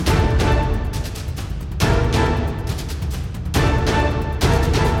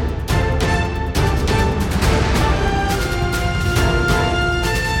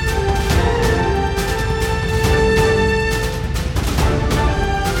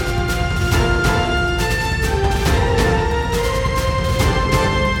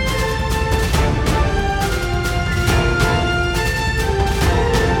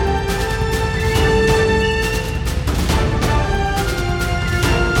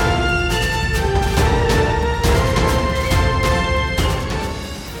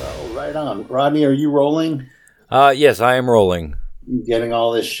Rodney, are you rolling? Yes, I am rolling. You getting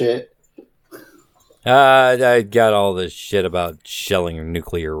all this shit? I got all this shit about shelling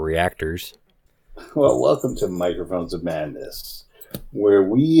nuclear reactors. Well, welcome to Microphones of Madness, where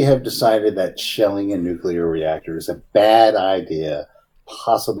we have decided that shelling a nuclear reactor is a bad idea,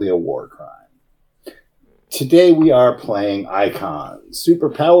 possibly a war crime. Today we are playing Icon,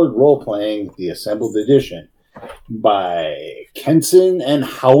 superpowered role-playing, the Assembled Edition, by Kenson and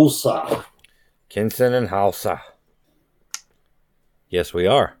Hausa. Kenson and Hausa. Yes, we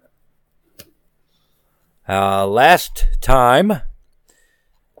are. Last time,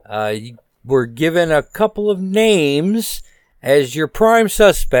 you were given a couple of names as your prime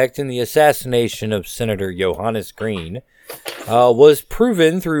suspect in the assassination of Senator Johannes Green was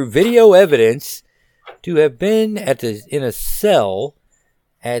proven through video evidence to have been in a cell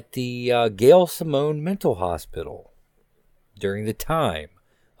at the Gail Simone Mental Hospital during the time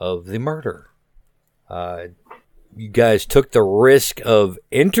of the murder. You guys took the risk of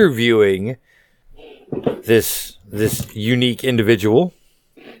interviewing this unique individual.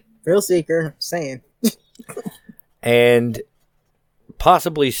 Thrill seeker, saying. And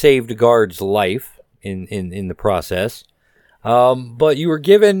possibly saved a guard's life in the process. But you were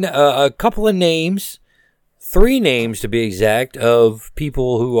given a couple of names, 3 names to be exact, of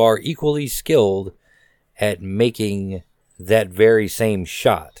people who are equally skilled at making that very same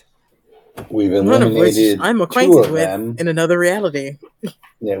shot. We've eliminated I'm 2 acquainted of with them. in another reality.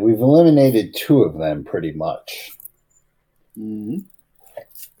 Yeah, we've eliminated 2 of them pretty much. Mm-hmm.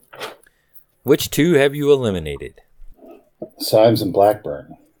 Which 2 have you eliminated? Symes and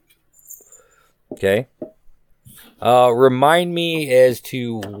Blackburn. Okay. Remind me as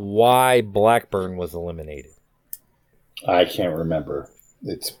to why Blackburn was eliminated. I can't remember.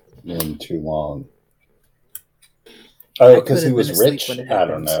 It's been too long. Oh, because he was rich? I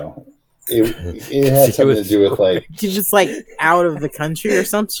don't know. It had something to do with like... He's just like out of the country or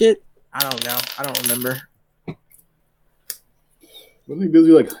some shit? I don't know. I don't remember. Wasn't he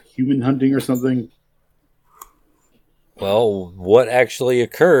busy like human hunting or something? Well, what actually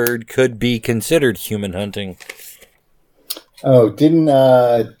occurred could be considered human hunting. Oh, didn't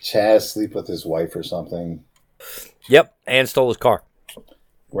Chaz sleep with his wife or something? Yep, and stole his car.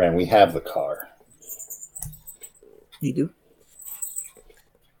 Ran, we have the car. You do?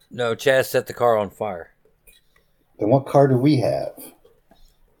 No, Chaz set the car on fire. Then what car do we have?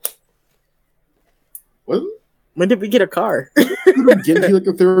 What? When did we get a car? Didn't he like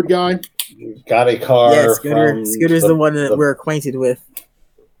a third guy? Got a car. Yeah, Scooter. From Scooter's the one that we're acquainted with.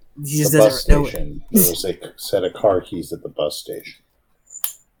 He just the bus doesn't know it. station. There was a set of car keys at the bus station.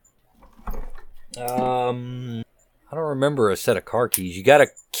 I don't remember a set of car keys. You got a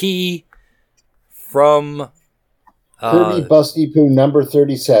key from Kirby Bus Depot number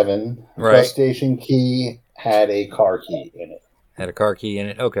 37. Right. Bus station key had a car key in it. Had a car key in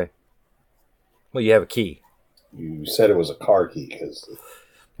it? Okay. Well, you have a key. You said it was a car key because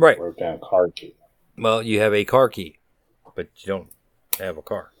Right. wrote down car key. Well, you have a car key, but you don't have a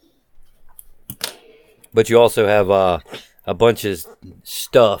car. But you also have a bunch of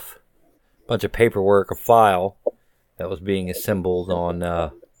stuff, a bunch of paperwork, a file that was being assembled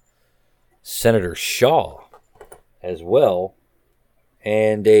on Senator Shaw as well,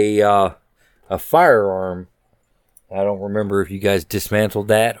 and a firearm. I don't remember if you guys dismantled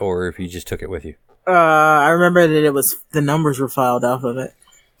that or if you just took it with you. I remember that it was the numbers were filed off of it.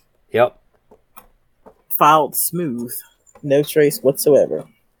 Yep. Filed smooth. No trace whatsoever.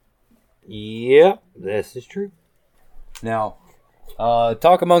 Yep, this is true. Now,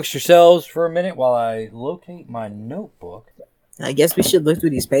 talk amongst yourselves for a minute while I locate my notebook. I guess we should look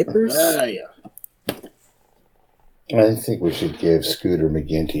through these papers. Yeah. I think we should give Scooter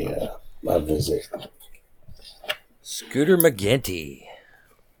McGinty a visit. Scooter McGinty.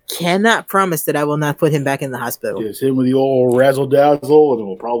 Cannot promise that I will not put him back in the hospital. Just him with the old razzle dazzle, and it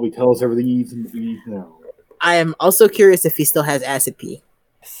will probably tell us everything he needs to know. I am also curious if he still has acid pee.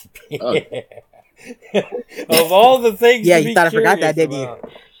 Of all the things, Yeah, to you be thought I forgot curious that, didn't you?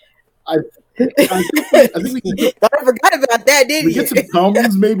 about. I think we can get, Thought I forgot about that, didn't we you? get some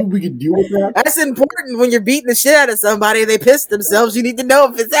thumbs. Maybe we could deal with that. That's important when you're beating the shit out of somebody and they piss themselves. You need to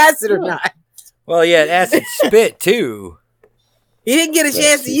know if it's acid or not. Well, yeah, acid spit too. He didn't get a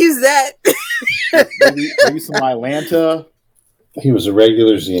chance to use that. Maybe some Mylanta. He was a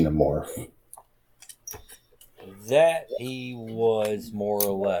regular xenomorph. That he was more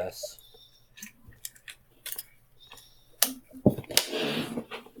or less.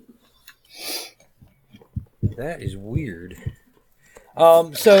 That is weird.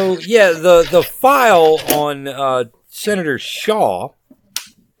 So yeah, the file on Senator Shaw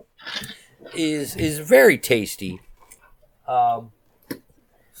is very tasty.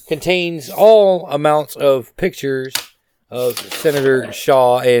 Contains all amounts of pictures of Senator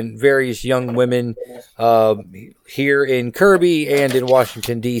Shaw and various young women here in Kirby and in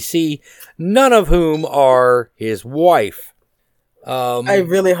Washington, D.C., none of whom are his wife. I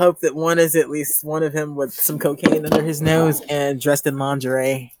really hope that one is at least one of him with some cocaine under his nose and dressed in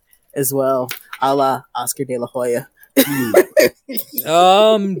lingerie as well, a la Oscar de la Hoya.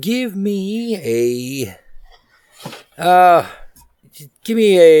 Give me a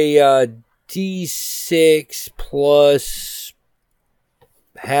D6 plus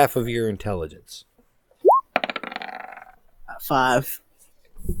half of your intelligence. 5.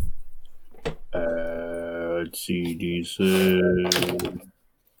 Let's see, D6.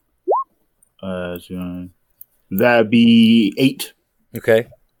 That'd be 8. Okay.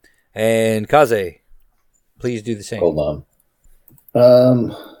 And Kaze, please do the same. Hold on. I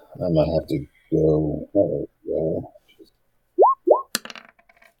might have to go.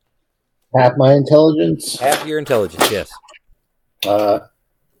 Half my intelligence. Half your intelligence, yes. 8.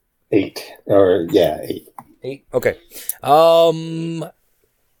 Or yeah, 8. 8. Okay.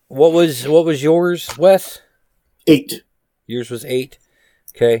 What was yours, Wes? 8. Yours was 8.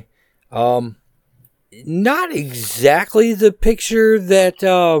 Okay. Not exactly the picture that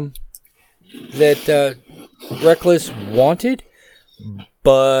Reckless wanted,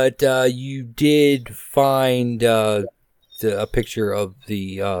 but you did find a picture of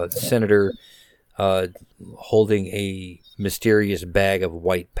the senator holding a mysterious bag of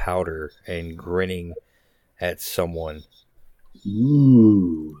white powder and grinning at someone.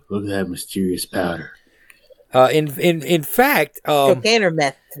 Ooh, look at that mysterious powder. In fact, Cocaine or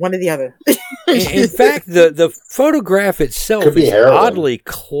meth, one or the other. in fact, the photograph itself Could be is heroin. oddly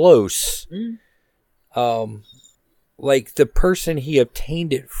close. Like the person he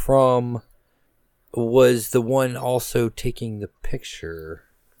obtained it from was the one also taking the picture.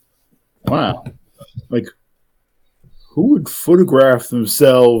 Wow. Like, who would photograph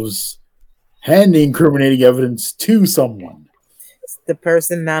themselves handing incriminating evidence to someone? The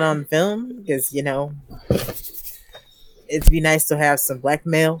person not on film, because, it'd be nice to have some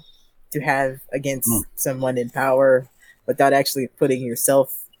blackmail to have against someone in power without actually putting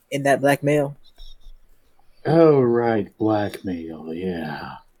yourself in that blackmail. Oh, right. Blackmail,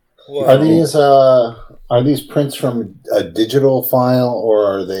 yeah. Are these prints from a digital file or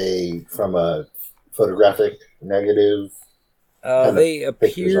are they from a photographic negative? They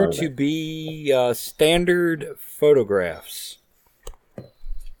appear are to they? be standard photographs.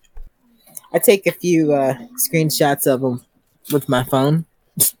 I take a few screenshots of them with my phone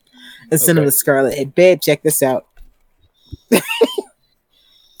and send them Okay. to Scarlett. Hey, babe, check this out.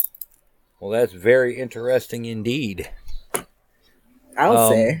 Well, that's very interesting indeed. I'll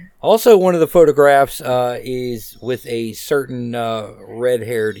say. Also, one of the photographs is with a certain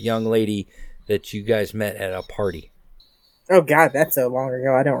red-haired young lady that you guys met at a party. Oh, God, that's so long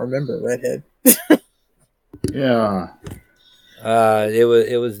ago. I don't remember Redhead. Yeah.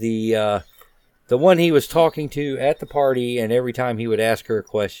 It was the one he was talking to at the party, and every time he would ask her a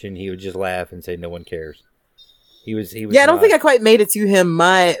question, he would just laugh and say, "No one cares." He was. Yeah, I don't think I quite made it to him.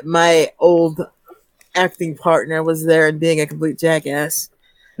 My old acting partner was there and being a complete jackass.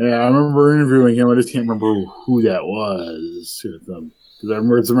 Yeah, I remember interviewing him. I just can't remember who that was. Because I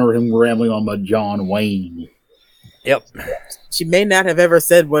remember him rambling on about John Wayne. Yep. She may not have ever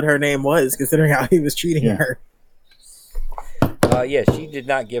said what her name was, considering how he was treating Yeah. her. Yeah, she did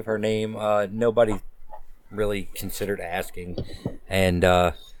not give her name. Nobody really considered asking,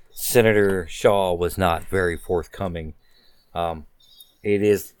 and Senator Shaw was not very forthcoming. It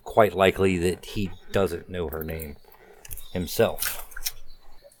is quite likely that he doesn't know her name himself.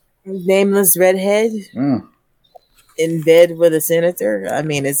 Nameless redhead in bed with a senator. I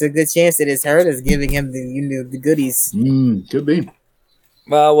mean, it's a good chance that it's her that's giving him the goodies. Could be.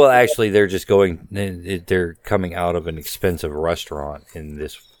 Well, actually, they're just going. They're coming out of an expensive restaurant in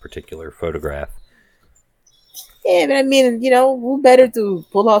this particular photograph. Yeah, but I mean, who better to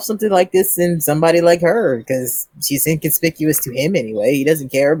pull off something like this than somebody like her? Because she's inconspicuous to him anyway. He doesn't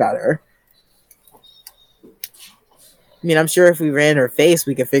care about her. I mean, I'm sure if we ran her face,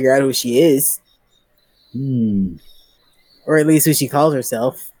 we could figure out who she is. Or at least who she calls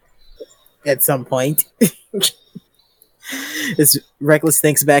herself at some point. As Reckless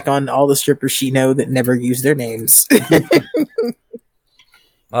thinks back on all the strippers she know that never use their names.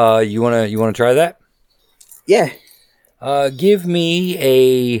 You wanna try that? Yeah. Give me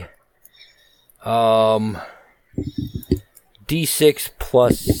a D6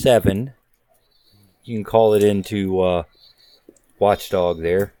 plus 7. You can call it into Watchdog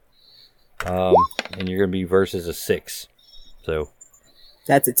there. And you're going to be versus a 6. So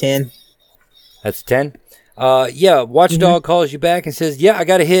That's a 10. that's a 10. Yeah, Watchdog calls you back and says, yeah, I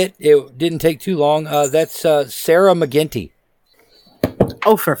got a hit. It didn't take too long. That's Sarah McGinty.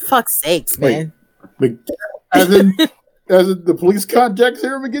 Oh, for fuck's sakes, man. As in the police contact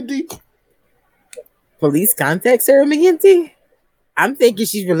Sarah McGinty? Police contact Sarah McGinty? I'm thinking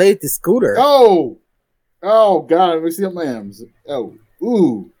she's related to Scooter. Oh, God. Let me see up my hands. Oh,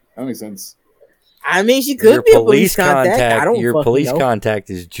 ooh. That makes sense. I mean, she could be a police contact. I don't Your fucking police know. contact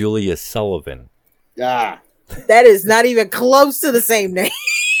is Julia Sullivan. Ah. That is not even close to the same name.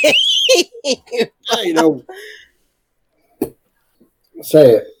 You know. Say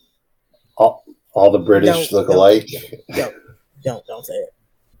it. All the British Don't, look alike. Don't say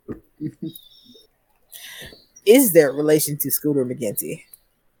it. Is there a relation to Scooter McGinty?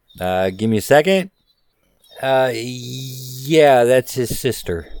 Give me a second. Yeah, that's his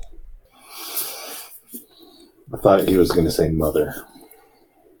sister. I thought he was going to say mother.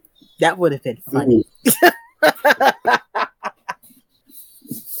 That would have been funny.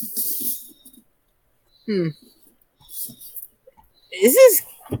 This is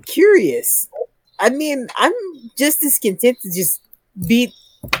curious. I mean, I'm just as content to just beat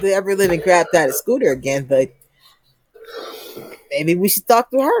the ever living crap out of Scooter again, but maybe we should talk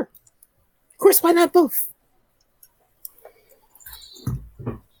to her. Of course, why not both?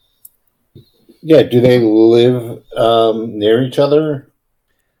 Yeah, do they live near each other?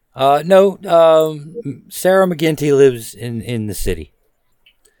 No, Sarah McGinty lives in the city.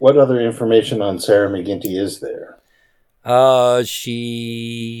 What other information on Sarah McGinty is there?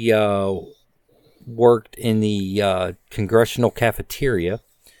 She worked in the congressional cafeteria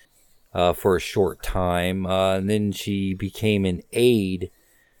for a short time, and then she became an aide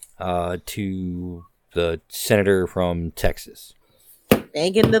to the senator from Texas.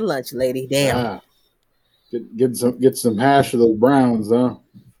 Banging the lunch lady, damn. Get some hash of those Browns, huh?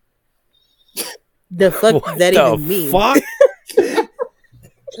 The fuck What does that the even mean? fuck?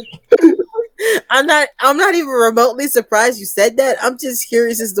 I'm not even remotely surprised you said that. I'm just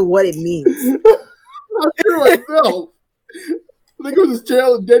curious as to what it means. I hear myself. I think I was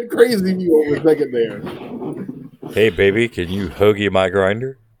just dead crazy you over a second there. Hey, baby, can you hoagie my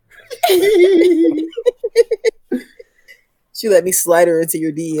grinder? She let me slide her into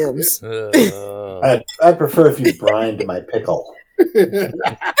your DMs. I prefer if you brined my pickle.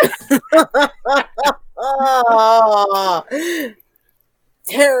 Oh,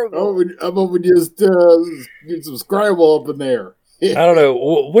 terrible. I'm over just get some Scrabble up in there. I don't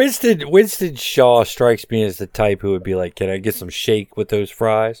know. Winston Shaw strikes me as the type who would be like, "Can I get some shake with those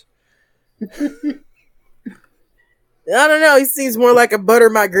fries?" I don't know. He seems more like a butter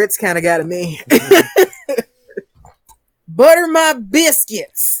my grits kind of guy to me. Butter my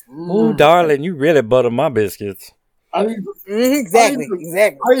biscuits. Oh, darling, you really butter my biscuits. Exactly.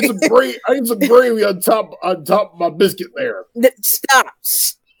 I need some gravy on top of my biscuit there. Stop.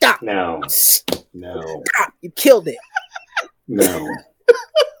 No. Stop. You killed it. No.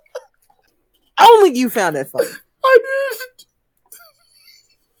 Only you found that funny. I did.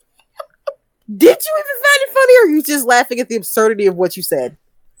 Did you even find it funny, or are you just laughing at the absurdity of what you said?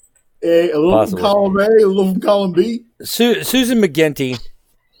 A little Possibly. from column A, a little from column B. Susan McGinty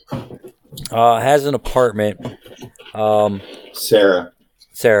has an apartment. Sarah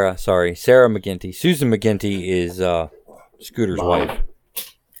McGinty. Susan McGinty is Scooter's wife.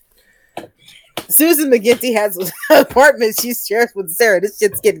 Susan McGinty has an apartment she shares with Sarah. This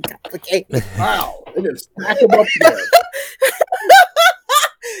shit's getting complicated. Wow, they just stack them up there.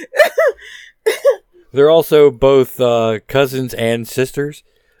 They're also both cousins and sisters.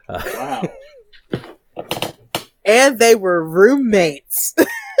 Wow, And they were roommates.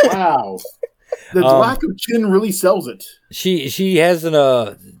 wow. The lack of chin really sells it. She has an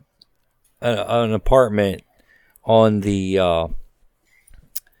apartment on the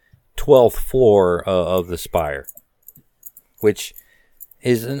 12th floor of the Spire, which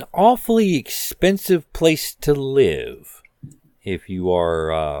is an awfully expensive place to live if you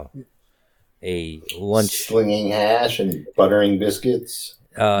are a lunch slinging hash and buttering biscuits.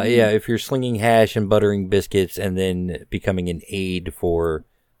 Yeah, if you're slinging hash and buttering biscuits and then becoming an aide for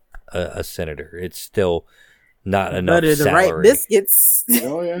a senator, it's still not enough Butter the salary. right biscuits.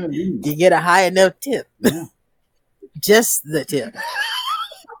 Oh yeah, indeed. You get a high enough tip. Yeah. Just the tip.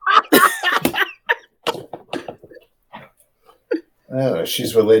 Oh,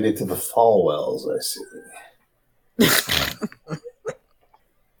 she's related to the Falwells, I see.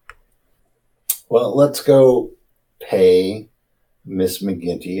 Well, let's go pay Miss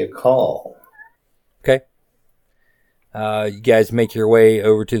McGinty a call. Okay. You guys make your way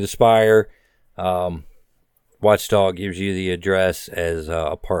over to the spire. Watchdog gives you the address as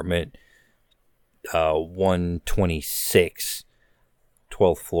apartment 126,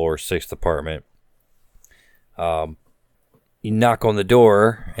 12th floor, 6th apartment. You knock on the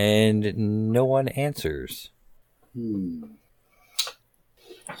door, and no one answers.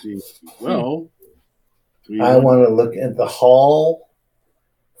 See, well, I want to look at the hall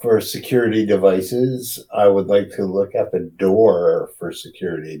for security devices. I would like to look at the door for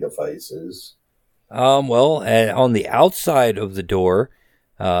security devices. Well, on the outside of the door,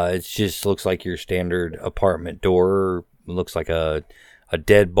 it just looks like your standard apartment door. It looks like a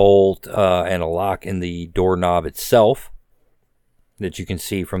deadbolt and a lock in the doorknob itself that you can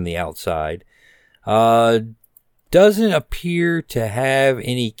see from the outside. Doesn't appear to have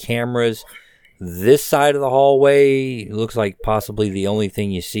any cameras. This side of the hallway looks like possibly the only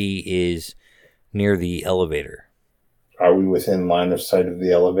thing you see is near the elevator. Are we within line of sight of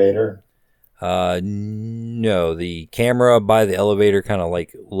the elevator? No, the camera by the elevator kind of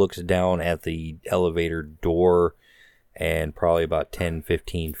like looks down at the elevator door and probably about 10,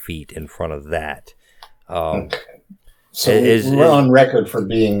 15 feet in front of that. Okay. So we're on record for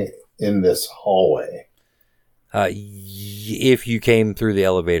being in this hallway. If you came through the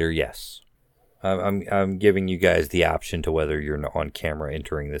elevator, yes. I'm giving you guys the option to whether you're on camera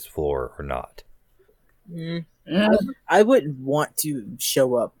entering this floor or not. I wouldn't want to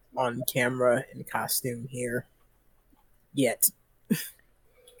show up on camera in costume here yet.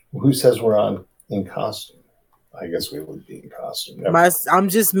 Who says we're in costume? I guess we would be in costume. I'm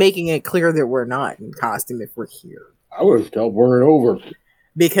just making it clear that we're not in costume if we're here. I would have teleported over.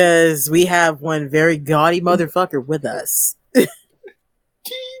 Because we have one very gaudy motherfucker with us. Ding!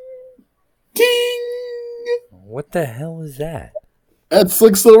 Ding! What the hell is that? That's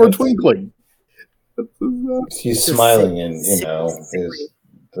like silver twinkling. He's smiling and,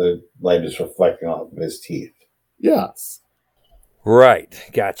 the light is reflecting off of his teeth. Yes. Right.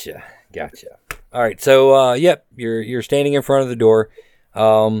 Gotcha. All right. So, yep, you're standing in front of the door.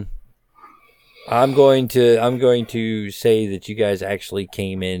 I'm going to say that you guys actually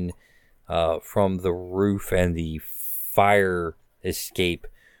came in from the roof and the fire escape,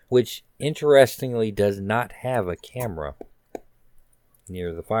 which interestingly does not have a camera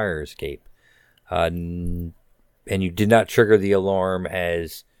near the fire escape. And you did not trigger the alarm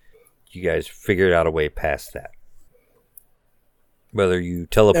as you guys figured out a way past that. Whether you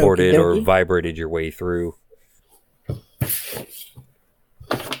teleported or vibrated your way through.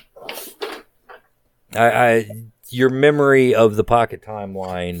 Your memory of the pocket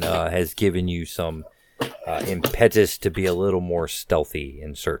timeline has given you some impetus to be a little more stealthy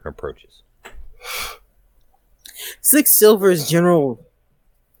in certain approaches. Six Silver's general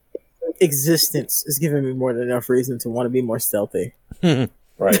existence is giving me more than enough reason to want to be more stealthy.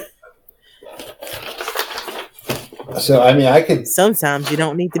 Right. So, I mean, I could... Sometimes you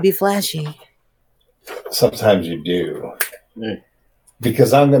don't need to be flashy. Sometimes you do.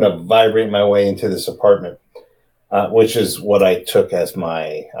 Because I'm going to vibrate my way into this apartment, which is what I took as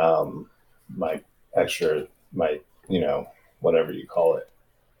my extra, whatever you call it.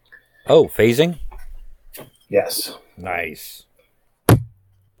 Oh, phasing? Yes. Nice.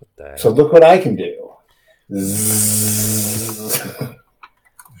 So look what I can do.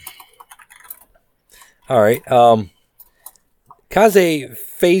 All right. Kaze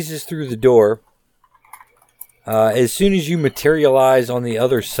phases through the door. As soon as you materialize on the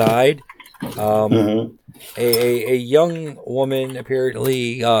other side, a young woman,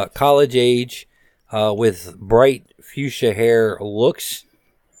 apparently college age, with bright fuchsia hair, looks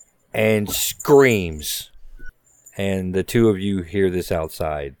and screams. And the two of you hear this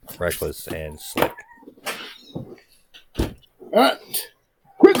outside, Reckless and Slick.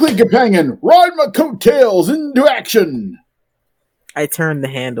 Quickly, companion, ride my coattails into action. I turn the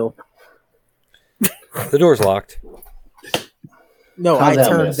handle. The door's locked. No, I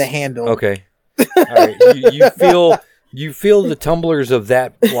turned the handle. Okay. All right. You feel the tumblers of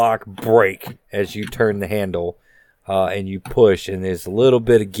that block break as you turn the handle, and you push, and there's a little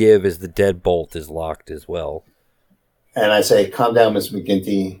bit of give as the deadbolt is locked as well. And I say, calm down, Miss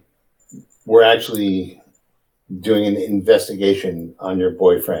McGinty. We're actually doing an investigation on your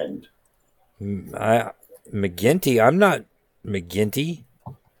boyfriend. McGinty? I'm not McGinty.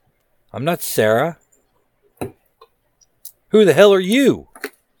 I'm not Sarah. Who the hell are you?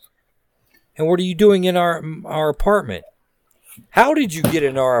 And what are you doing in our apartment? How did you get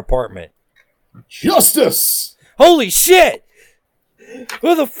in our apartment? Justice! Holy shit!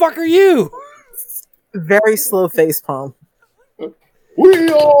 Who the fuck are you? Very slow face palm. We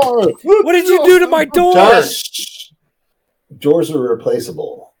are. What did you do to my door? Just Doors are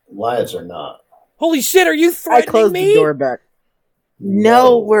replaceable. Lives are not. Holy shit, are you I threatening closed me? the door back.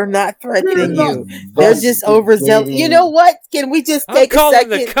 No, we're not threatening We're you. They're just overzealous. You know what? Can we just I'm take a calling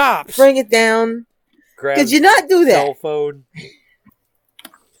second? the cops. Bring it down. Grab Could you not do that? cell phone.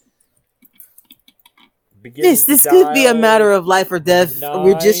 This could be a matter of life or death.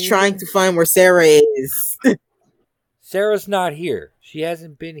 We're just trying to find where Sarah is. Sarah's not here. She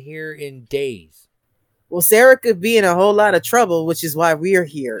hasn't been here in days. Well, Sarah could be in a whole lot of trouble, which is why we're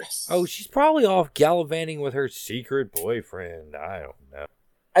here. Oh, she's probably off gallivanting with her secret boyfriend. I don't know.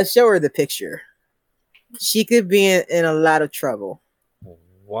 I show her the picture. She could be in a lot of trouble.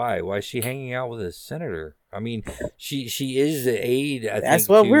 Why? Why is she hanging out with a senator? I mean, she is the aide. That's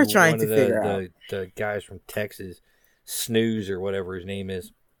what we're trying to figure out. The guys from Texas, Snooze or whatever his name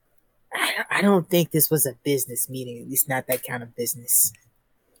is. I don't think this was a business meeting. At least not that kind of business.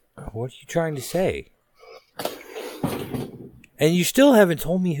 What are you trying to say? And you still haven't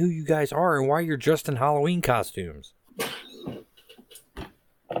told me who you guys are and why you're dressed in Halloween costumes.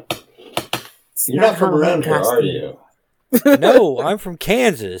 You're not from around here, are you? No, I'm from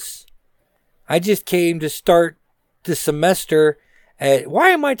Kansas. I just came to start the semester at... Why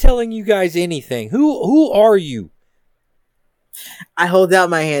am I telling you guys anything? Who are you? I hold out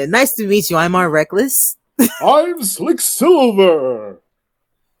my hand. Nice to meet you. I'm our Reckless. I'm Slick Silver.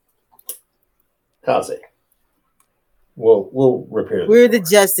 Kaze. We'll repair. We're the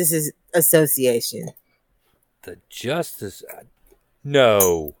Justice Association. The Justice...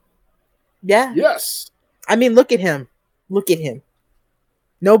 No. Yeah. Yes. I mean, look at him. Look at him.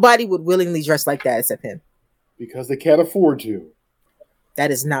 Nobody would willingly dress like that except him. Because they can't afford to. That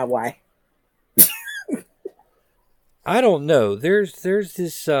is not why. I don't know. There's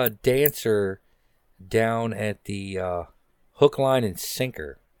this dancer down at the Hook, Line, and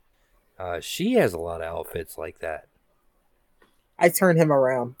Sinker. She has a lot of outfits like that. I turned him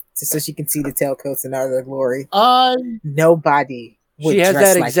around so she can see the tailcoats in all their glory. Nobody would She has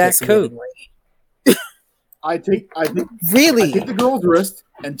dress that like exact this coat. willingly. I take Really? the girl's wrist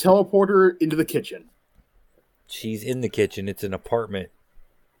and teleport her into the kitchen. She's in the kitchen. It's an apartment.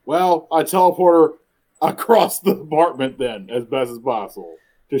 Well, I teleport her across the apartment then, as best as possible,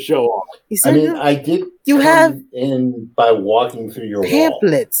 to show off. He I said, mean, I did. You come have in by walking through your wall.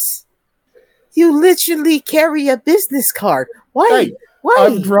 pamphlets. You literally carry a business card. Why? Hey, Why?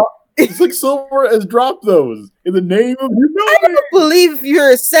 I've dropped. Slick Silver has dropped those in the name of I humility. don't believe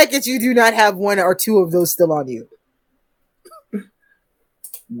for a second you do not have one or two of those still on you.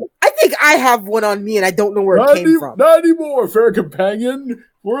 I think I have one on me and I don't know where it came from. Not anymore, fair companion.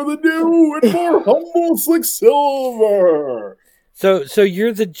 For the new and more humble Slick Silver. So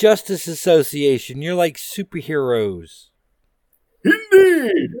you're the Justice Association. You're like superheroes.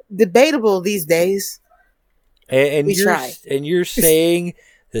 Indeed. Debatable these days. And We you're try. and you're saying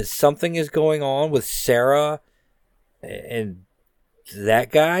that something is going on with Sarah and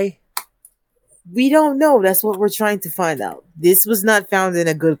that guy? We don't know. That's what we're trying to find out. This was not found in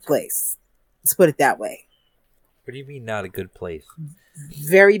a good place. Let's put it that way. What do you mean not a good place?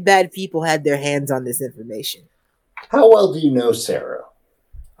 Very bad people had their hands on this information. How well do you know Sarah?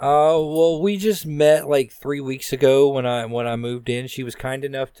 Well, we just met like 3 weeks ago when I moved in. She was kind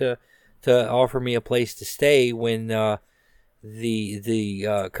enough to offer me a place to stay when the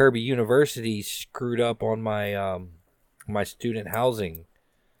Kirby University screwed up on my my student housing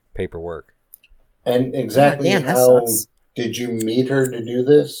paperwork. And exactly Damn, that how sucks. did you meet her to do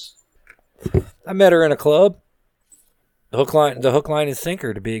this? I met her in a club. The hook line and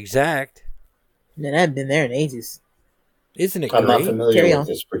sinker to be exact. Man, I haven't been there in ages. Isn't it I'm not great? familiar Carry with on.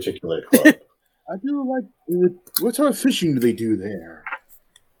 this particular club. I do like. What sort of fishing do they do there?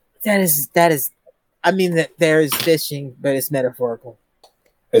 That is. I mean, that there is fishing, but it's metaphorical.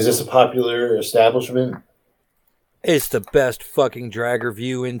 Is this a popular establishment? It's the best fucking dragger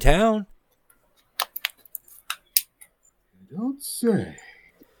view in town. Don't say.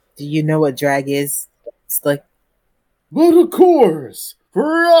 Do you know what drag is? It's like But of course, for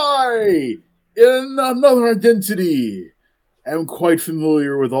I, in another identity, am quite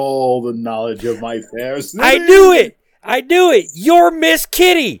familiar with all the knowledge of my fair city. I knew it. I knew it. You're Miss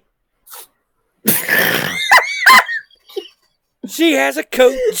Kitty. She has a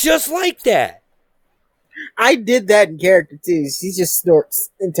coat just like that. I did that in character too. She just snorts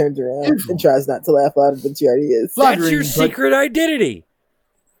and turns around and tries not to laugh louder than she already is. That's your but- secret identity.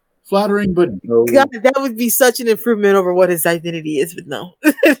 Flattering, but no. God, that would be such an improvement over what his identity is, but no,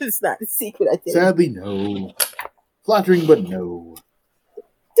 it's not a secret identity. Sadly, no. Flattering, but no.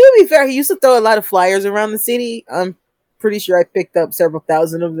 To be fair, he used to throw a lot of flyers around the city. I'm pretty sure I picked up several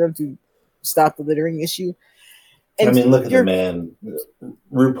thousand of them to stop the littering issue. And I mean, look at the you're- man.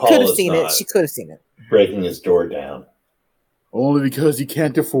 RuPaul Could have is seen it. not She could have seen it. breaking his door down. Only because he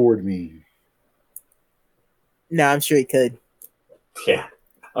can't afford me. No, I'm sure he could. Yeah,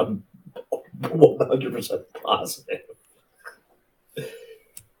 I'm 100% positive.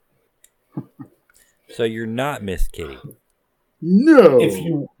 So you're not Miss Kitty. No. If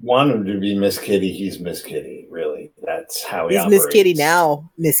you want him to be Miss Kitty, he's Miss Kitty. Really, that's how he He's operates. Miss Kitty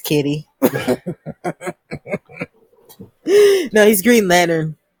now. Miss Kitty. No, he's Green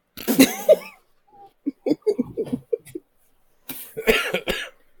Lantern.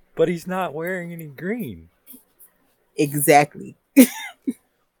 But he's not wearing any green. Exactly.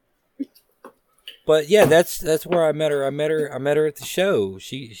 But yeah, that's where I met her. I met her at the show.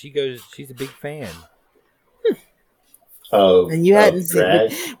 She's a big fan. And you hadn't seen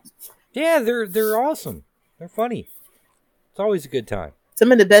drag. Yeah, they're awesome. They're funny. It's always a good time.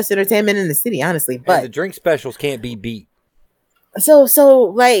 Some of the best entertainment in the city, honestly. And But the drink specials can't be beat. so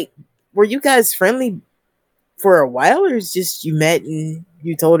like, were you guys friendly for a while, or is just you met and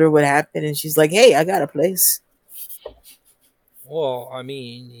you told her what happened, and she's like, "Hey, I got a place." Well, I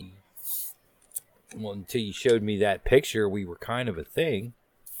mean, until you showed me that picture, we were kind of a thing.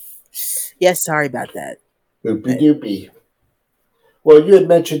 Yes, sorry about that. Oopie doopie. Well, you had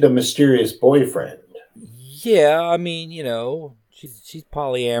mentioned a mysterious boyfriend. Yeah, I mean, she's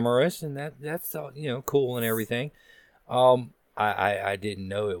polyamorous, and that's cool and everything. I didn't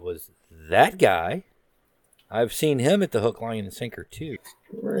know it was that guy. I've seen him at the Hook, Line, and Sinker too.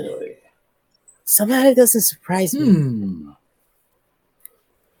 Really? Somehow it doesn't surprise me.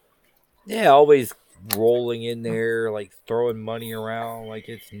 Yeah, always rolling in there, like throwing money around like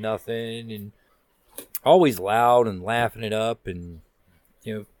it's nothing, and always loud and laughing it up, and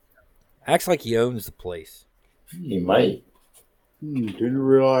acts like he owns the place. He might. Didn't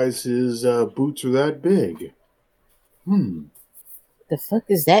realize his boots are that big. The fuck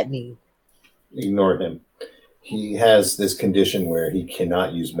does that mean? Ignore him. He has this condition where he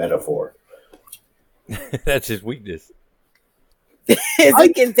cannot use metaphor. That's his weakness. Is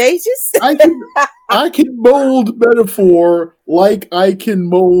it contagious? I can mold metaphor like I can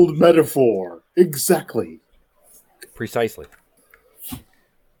mold metaphor. Exactly. Precisely.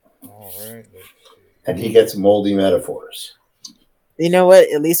 All right. And he gets moldy metaphors. You know what?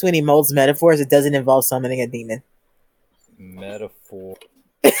 At least when he molds metaphors, it doesn't involve summoning a demon. Metaphor.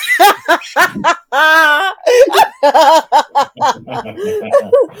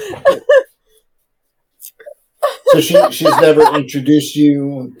 So she's never introduced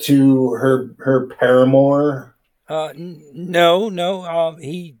you to her paramour? No.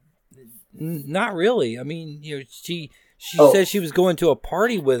 Not really. I mean, she said she was going to a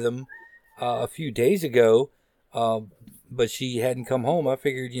party with him a few days ago, but she hadn't come home. I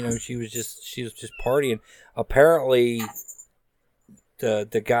figured, she was just partying. Apparently,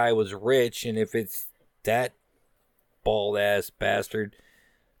 the guy was rich, and if it's that bald ass bastard,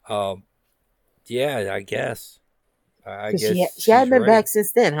 yeah, I guess. I guess she hadn't been right. back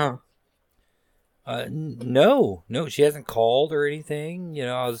since then, huh? No, she hasn't called or anything.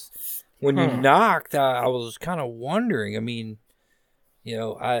 When you knocked, I was kind of wondering. I mean,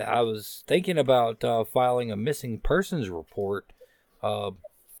 I was thinking about filing a missing persons report.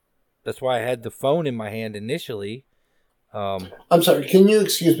 That's why I had the phone in my hand initially. I'm sorry, can you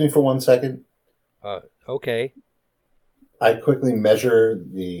excuse me for 1 second? Okay. I quickly measure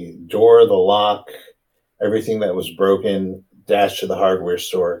the door, the lock, everything that was broken, dash to the hardware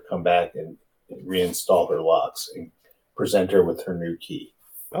store, come back and reinstall her locks and present her with her new key.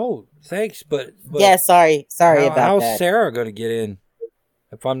 Oh, thanks, but yeah, sorry about how's that. Sarah going to get in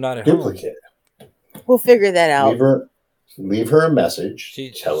if I'm not at home? Duplicate. We'll figure that out. Leave her a message.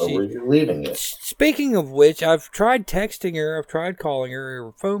 Tell her where you're leaving it. Speaking of which, I've tried texting her. I've tried calling her.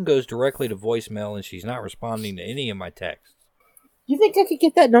 Her phone goes directly to voicemail, and she's not responding to any of my texts. You think I could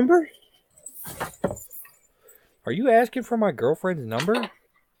get that number? Are you asking for my girlfriend's number?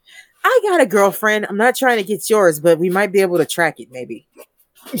 I got a girlfriend. I'm not trying to get yours, but we might be able to track it, maybe.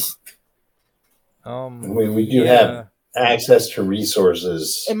 I mean, we do have access to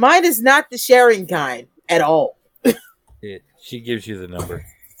resources. And mine is not the sharing kind at all. She gives you the number.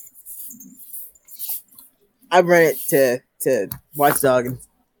 I run it to Watchdog and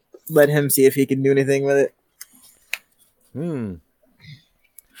let him see if he can do anything with it.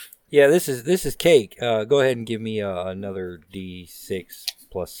 Yeah, this is cake. Go ahead and give me another D6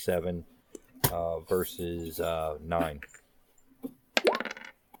 plus 7 versus 9.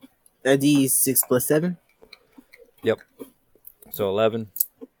 A D6 plus 7? Yep. So 11.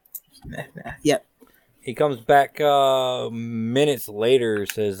 Yep. He comes back minutes later,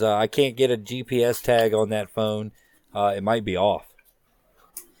 says, I can't get a GPS tag on that phone. It might be off.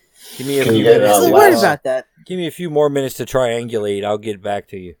 Give me a Can few you get, minutes. I'm last- worried about that. Give me a few more minutes to triangulate. I'll get back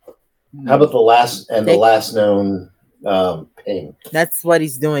to you. How about the last known ping? That's what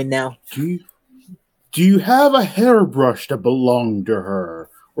he's doing now. Do you have a hairbrush that belonged to her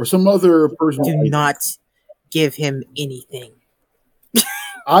or some other person? Do not give him anything.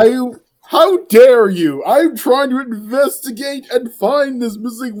 How dare you? I'm trying to investigate and find this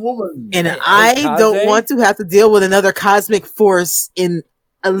missing woman. And Hey, I Kaze? don't want to have to deal with another cosmic force in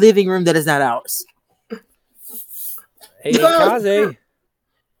a living room that is not ours. Hey, Kaze.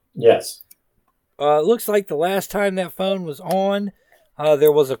 Yes. Looks like the last time that phone was on,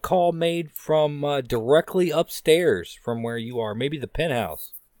 there was a call made from directly upstairs from where you are. Maybe the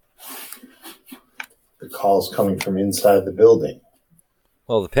penthouse. The call's coming from inside the building.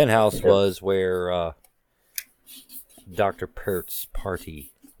 Well, the penthouse Okay. was where Dr. Pert's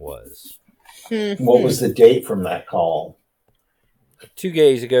party was. What was the date from that call? 2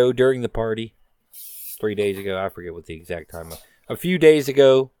 days ago during the party. 3 days ago. I forget what the exact time was. A few days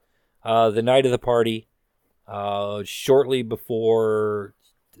ago, the night of the party, shortly before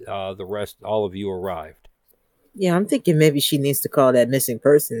all of you arrived. Yeah, I'm thinking maybe she needs to call that missing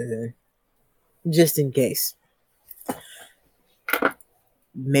person just in case.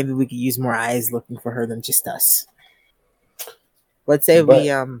 Maybe we could use more eyes looking for her than just us. Let's say But-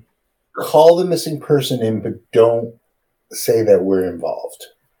 we Call the missing person in, but don't say that we're involved.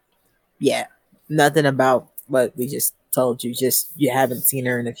 yeah, nothing about what we just told you. Just you haven't seen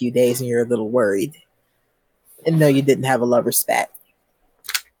her in a few days and you're a little worried. And no, you didn't have a lover spat.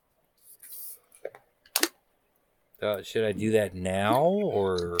 Should I do that now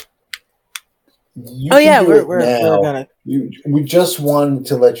or? You Oh can yeah, do we're it now. gonna. We just wanted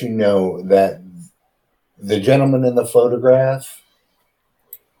to let you know that the gentleman in the photograph,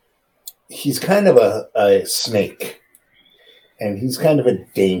 he's kind of a snake, and he's kind of a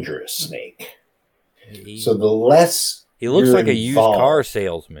dangerous snake. So the less He looks you're like a used involved- car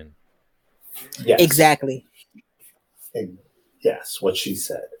salesman. Yes, Exactly. Yes, what she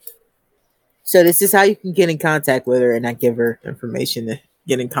said. So this is how you can get in contact with her and not give her information to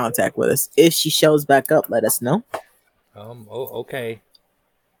get in contact with us. If she shows back up, let us know. Okay.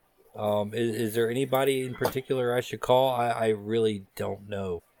 Is there anybody in particular I should call? I really don't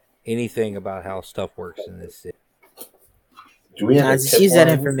know anything about how stuff works in this city. Do we have Nah, a just tip use that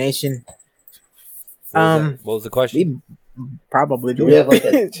line? information. What was the question? We probably Do we have like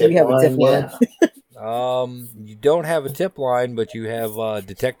a tip We have a line? tip line. Yeah. You don't have a tip line, but you have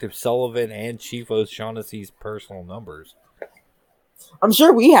Detective Sullivan and Chief O'Shaughnessy's personal numbers. I'm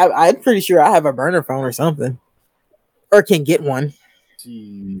sure we have. I'm pretty sure I have a burner phone or something, or can get one.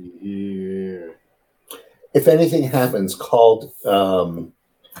 See here. If anything happens, call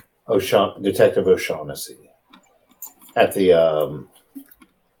Detective O'Shaughnessy at the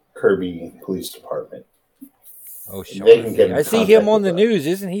Kirby Police Department. They can get in I see contact him on with the us. news.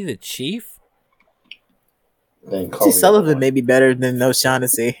 Isn't he the chief? Then call See, the Sullivan other may be better than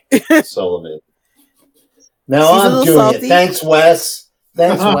O'Shaughnessy. one, Sullivan. Now She's a I'm little doing salty. it. Thanks, Wes.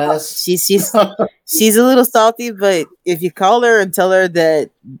 Thanks, Wes. She's a little salty, but if you call her and tell her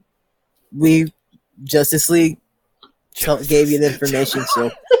that we Justice League gave you the information,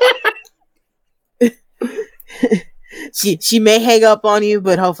 she may hang up on you,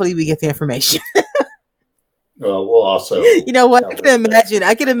 but hopefully we get the information. Well, we'll also. You know what?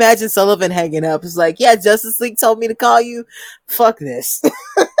 I can imagine Sullivan hanging up. It's like, yeah, Justice League told me to call you. Fuck this.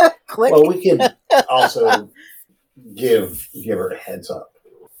 Click. Well, we can also give her a heads up.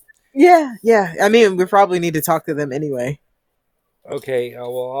 Yeah. I mean, we probably need to talk to them anyway. Okay.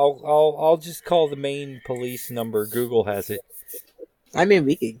 Well, I'll just call the main police number. Google has it. I mean,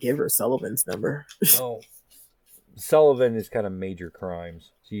 we could give her Sullivan's number. Oh, Sullivan is kind of major crimes.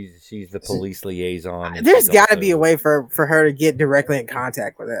 She's the police liaison. and There's she's got to also- be a way for her to get directly in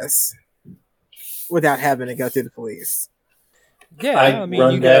contact with us without having to go through the police. Yeah, I I mean,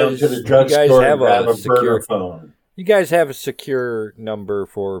 run you down guys, to the you guys drugstore have and grab a a secure burner phone. You guys have a secure number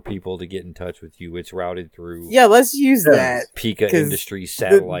for people to get in touch with you. It's routed through Yeah, let's use Yeah. that. Pika 'cause Industries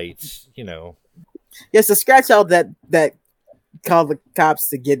satellites. Yeah, so scratch all that call the cops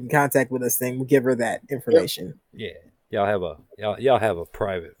to get in contact with us thing. We'll give her that information. Yeah, y'all have a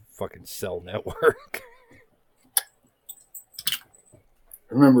private fucking cell network.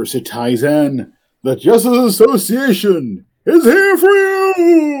 Remember, Citizen, the Justice Association is here for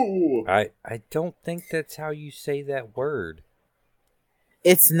you! I don't think that's how you say that word.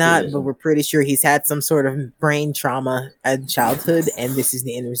 It's not, It but isn't. we're pretty sure he's had some sort of brain trauma in childhood, and this is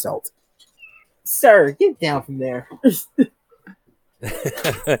the end result. Sir, get down from there.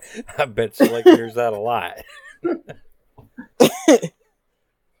 I bet Slick hears that a lot.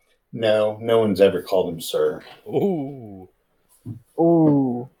 No one's ever called him sir. Ooh.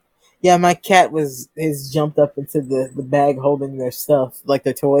 Ooh. Yeah, my cat has jumped up into the bag holding their stuff, like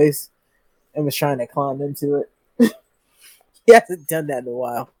their toys, and was trying to climb into it. He hasn't done that in a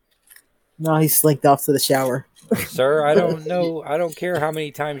while. No, he slinked off to the shower. Sir, I don't know. I don't care how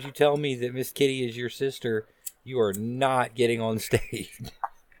many times you tell me that Miss Kitty is your sister. You are not getting on stage.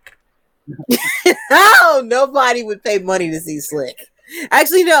 Oh, nobody would pay money to see Slick.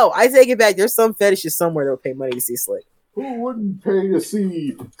 Actually, no, I take it back. There's some fetishes somewhere that would pay money to see Slick. Who wouldn't pay to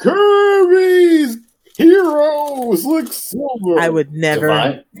see Kirby's hero, Slick Silver? I would never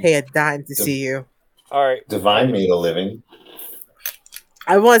Divine? pay a dime to see you. All right. Divine made a living.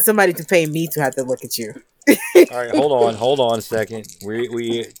 I want somebody to pay me to have to look at you. All right, hold on a second.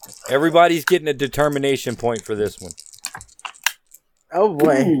 We everybody's getting a determination point for this one. Oh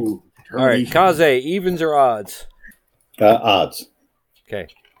boy. Ooh, All right, Kaze, evens or odds? Odds. Okay.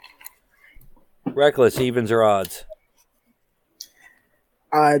 Reckless, evens or odds?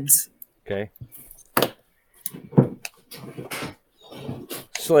 Odds. Okay.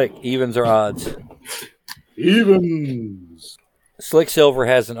 Slick, evens or odds? Evens. Slick Silver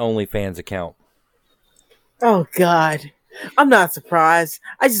has an OnlyFans account. Oh God. I'm not surprised.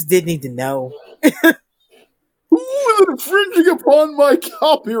 I just did need to know. Who is infringing upon my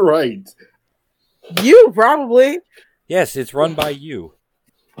copyright? You probably. Yes, it's run by you.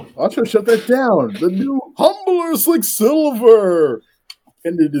 I'll try to shut that down. The new humbler Slick Silver.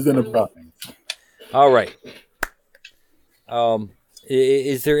 And it is in a profit. All right.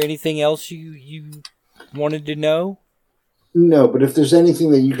 Is there anything else you wanted to know? No, but if there's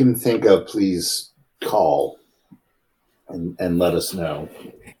anything that you can think of, please call and let us know.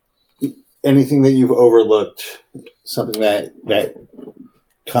 Anything that you've overlooked, something that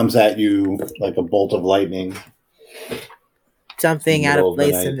comes at you like a bolt of lightning. Something out Middle of of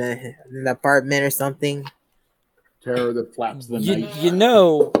the place in the apartment or something. Terror that flaps the night. You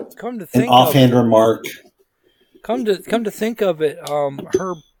know, come to An think offhand of it, remark. come to think of it,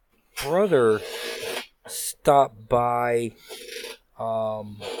 her brother stopped by. I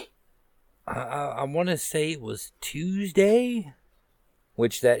want to say it was Tuesday,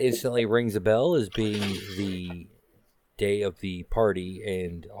 which that instantly rings a bell as being the day of the party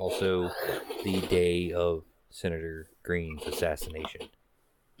and also the day of Senator Green's assassination.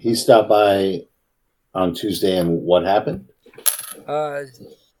 He stopped by on Tuesday, and what happened?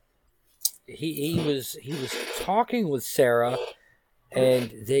 He was talking with Sarah,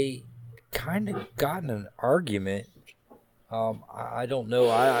 and they kind of got in an argument. I don't know.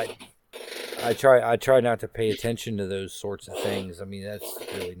 I try not to pay attention to those sorts of things. I mean, that's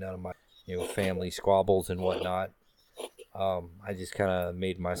really none of my family squabbles and whatnot. I just kind of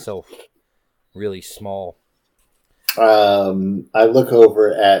made myself really small. I look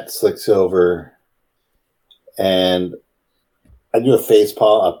over at Slick Silver, and I do a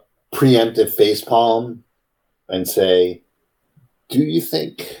preemptive face palm, and say, "Do you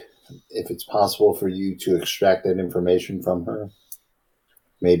think if it's possible for you to extract that information from her,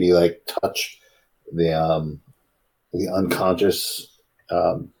 maybe like touch the unconscious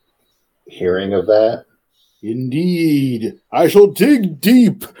hearing of that?" Indeed. I shall dig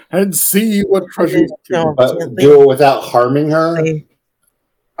deep and see what treasures. No. But do it without harming her.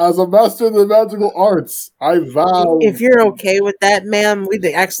 As a master of the magical arts, I vow. If you're okay with that, ma'am,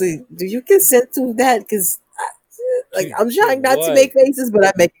 do you consent to that? Because I'm trying not to make faces, but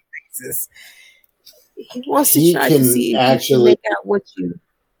I'm making faces. He wants to try to see if he can make out what you.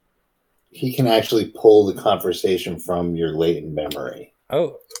 He can actually pull the conversation from your latent memory.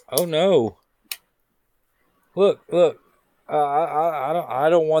 Oh no! Look! I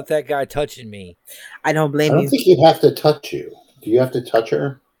don't want that guy touching me. I don't blame I don't you. think he'd have to touch you. Do you have to touch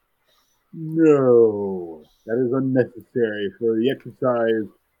her? No, that is unnecessary for the exercise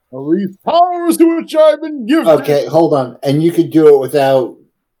of these powers to which I've been given. Okay, hold on. And you could do it without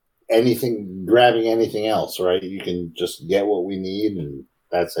grabbing anything else, right? You can just get what we need, and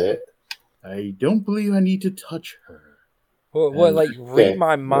that's it. I don't believe I need to touch her. What like read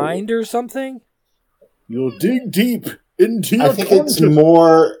my mind or something? You'll dig deep into your I think it's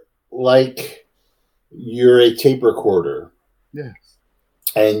more like you're a tape recorder. Yes.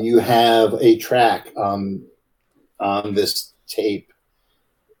 And you have a track on this tape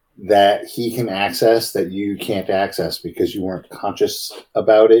that he can access that you can't access because you weren't conscious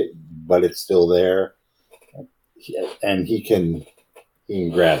about it, but it's still there. And he can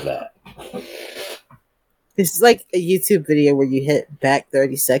grab that. This is like a YouTube video where you hit back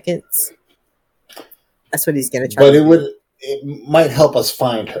 30 seconds That's what he's gonna try. But to do. it might help us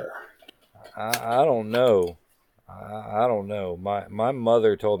find her. I don't know. I don't know. My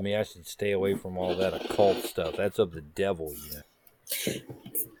mother told me I should stay away from all that occult stuff. That's of the devil, you know.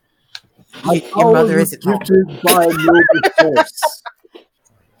 Your mother isn't home. gifted by a noble force.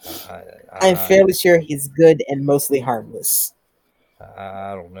 I'm fairly sure he's good and mostly harmless.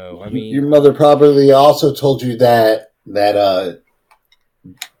 I don't know. I Your mean, mother probably also told you that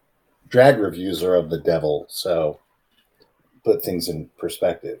drag reviews are of the devil, so put things in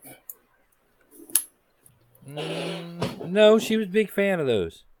perspective. no, she was a big fan of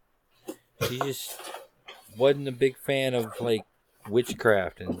those. She just wasn't a big fan of like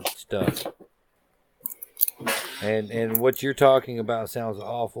witchcraft and stuff. And what you're talking about sounds an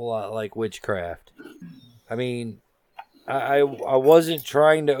awful lot like witchcraft. I mean, I wasn't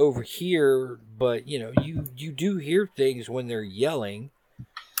trying to overhear, but you know, you do hear things when they're yelling.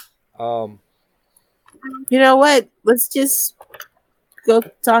 You know what? Let's just go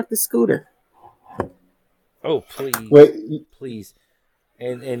talk to Scooter. Oh, please. Wait, Please.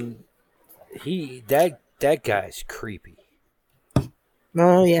 And that guy's creepy.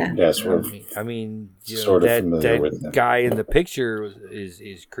 Oh yeah. yes, we're I mean, you know, sort of familiar that with him. guy in the picture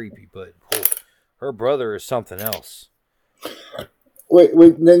is creepy, but her brother is something else. Wait.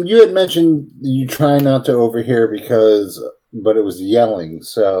 Then you had mentioned you try not to overhear but it was yelling.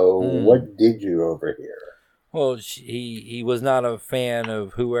 So what did you overhear? Well, he was not a fan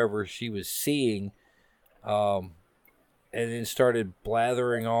of whoever she was seeing, and then started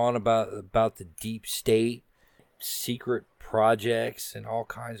blathering on about the deep state, secret projects, and all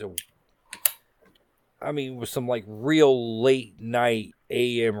kinds of. I mean, with some like real late night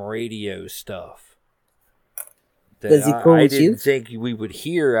AM radio stuff. Was he cool I with you? didn't think we would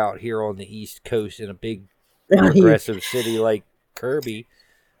hear out here on the East Coast in a big progressive city like Kirby.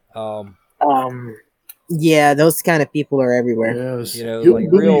 Yeah, those kind of people are everywhere. Yes. You know, like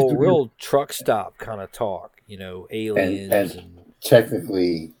Hillbillies do real truck stop kind of talk. You know, aliens and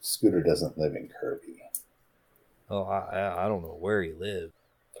Technically, Scooter doesn't live in Kirby. oh, I don't know where he lived,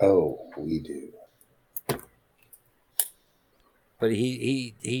 Oh, we do. but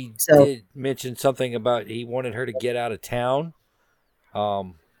he So- did mention something about he wanted her to get out of town.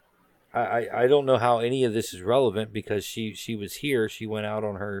 I don't know how any of this is relevant because she was here. She went out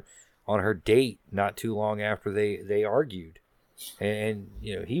on her date not too long after they argued, and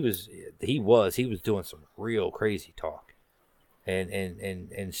you know he was doing some real crazy talk,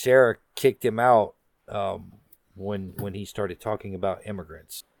 and Sarah kicked him out when he started talking about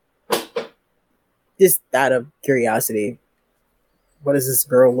immigrants. Just out of curiosity, what does this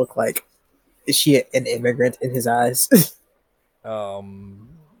girl look like? Is she an immigrant in his eyes?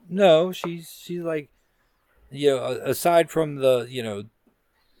 No, she's like, you know, aside from the, you know,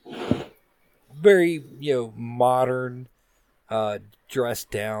 very, you know, modern, dressed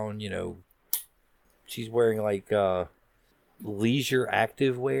down, you know, she's wearing like leisure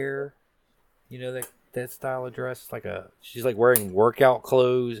active wear, you know, that style of dress. She's like wearing workout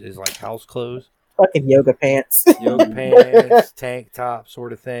clothes, is like house clothes. Fucking yoga pants. Yoga pants, tank top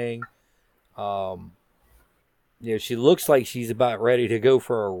sort of thing. You know, she looks like she's about ready to go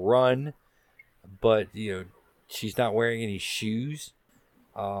for a run, but you know, she's not wearing any shoes.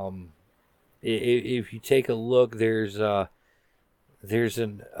 If you take a look, there's a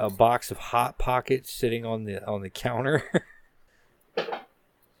box of Hot Pockets sitting on the counter.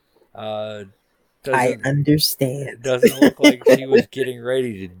 I It understand. doesn't look like she was getting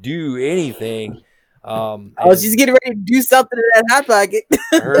ready to do anything. She's getting ready to do something in that hot pocket.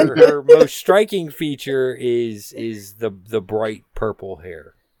 her most striking feature is the bright purple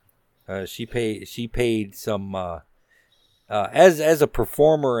hair. She paid some as a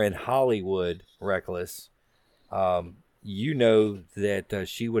performer in Hollywood, Reckless. You know that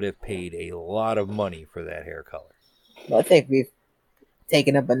she would have paid a lot of money for that hair color. I think we've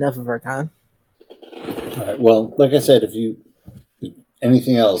taken up enough of our time. All right. Well, like I said, if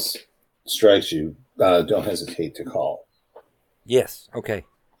anything else strikes you, don't hesitate to call. Yes. Okay.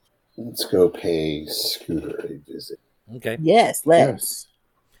 Let's go pay Scooter a visit. Okay. Yes, let's.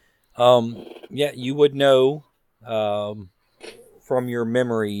 Yes. Yeah, you would know from your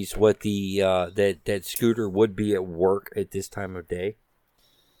memories what the that Scooter would be at work at this time of day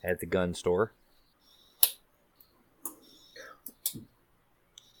at the gun store.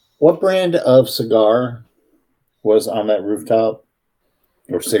 What brand of cigar was on that rooftop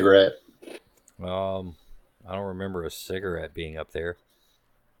or cigarette? I don't remember a cigarette being up there.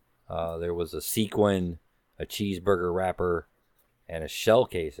 There was a sequin, a cheeseburger wrapper, and a shell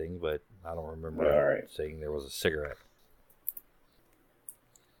casing, but I don't remember saying there was a cigarette.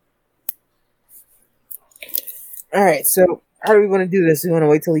 All right, so how do we want to do this? We want to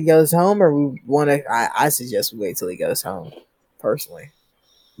wait till he goes home, or we want to? I suggest we wait till he goes home. Personally,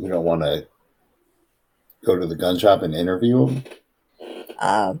 We don't want to go to the gun shop and interview him.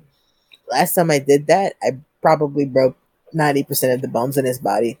 last time I did that, I probably broke 90% of the bones in his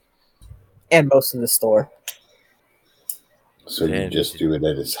body, and most of the store. So you And- just do it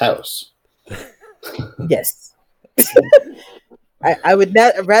at his house. Yes. I would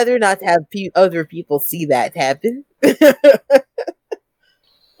not rather not have other people see that happen.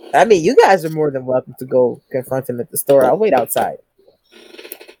 I mean, you guys are more than welcome to go confront him at the store. I'll wait outside.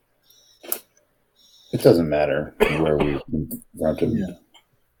 It doesn't matter where we confront him. Yeah.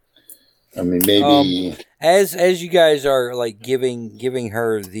 I mean, maybe As you guys are like giving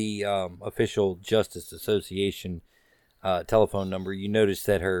her the official Justice Association telephone number, you notice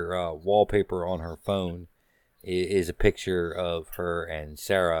that her wallpaper on her phone is a picture of her and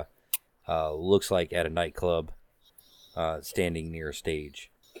Sarah. Looks like at a nightclub, standing near a stage.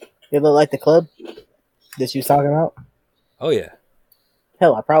 They look like the club that she was talking about. Oh yeah,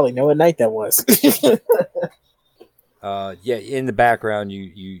 Hell, I probably know what night that was. yeah. In the background,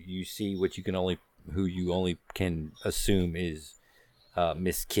 you see who you only can assume is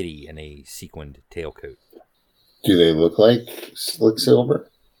Miss Kitty in a sequined tailcoat. do they look like Slick Silver?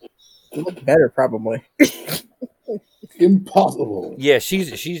 They look better, probably. Impossible. Yeah,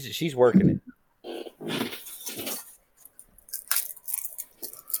 she's working it.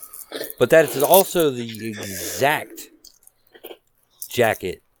 But that is also the exact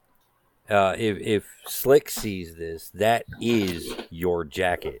jacket. If Slick sees this, that is your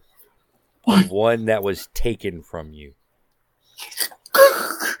jacket. The one that was taken from you.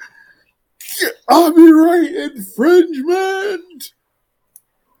 Copyright infringement.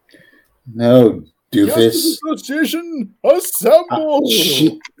 No, Justice doofus. Association assemble.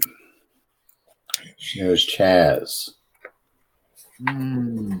 She knows Chaz.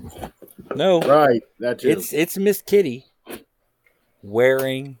 No, Right, that too. it's Miss Kitty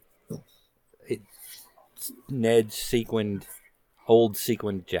wearing Ned's old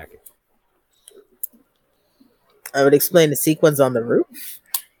sequined jacket. I would explain the sequence on the roof.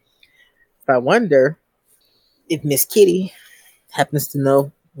 I wonder if Miss Kitty happens to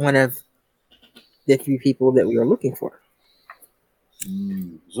know one of the three people that we are looking for.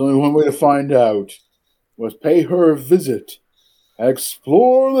 There's only one way to find out. Was pay her a visit.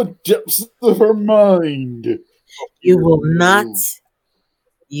 Explore the depths of her mind. You will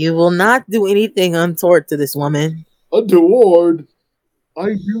not do anything untoward to this woman. Untoward.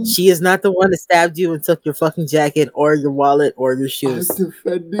 I do. She is not the one that stabbed you and took your fucking jacket or your wallet or your I'm shoes.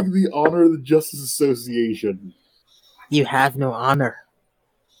 defending the honor of the Justice Association. You have no honor.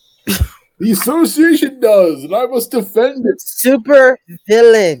 The association does, and I must defend it. Super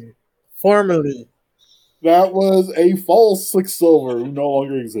villain, formerly. That was a false Slick Silver who no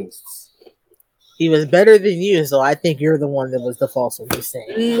longer exists. He was better than you, so I think you're the one that was the false one. Just saying.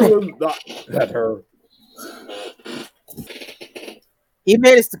 He was not that her. He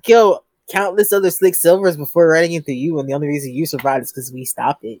managed to kill countless other Slick Silvers before running into you, and the only reason you survived is because we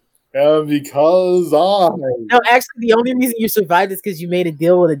stopped it. And because No, actually, the only reason you survived is because you made a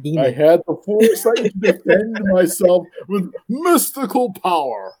deal with a I demon. had the foresight to defend myself with mystical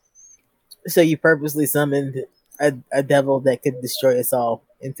power. So you purposely summoned a devil that could destroy us all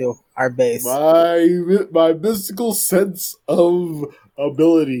into our base. My mystical sense of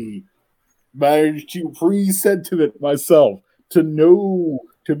ability managed to pre-sentiment myself to know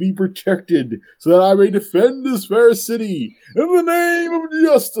to be protected so that I may defend this fair city in the name of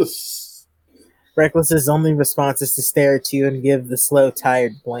justice. Reckless's only response is to stare at you and give the slow,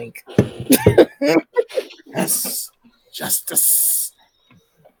 tired blink. Yes, justice.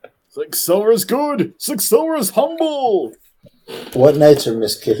 Slick Silver is good. Slick Silver is humble. What nights are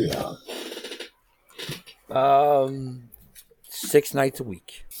Miss Kitty on? 6 nights a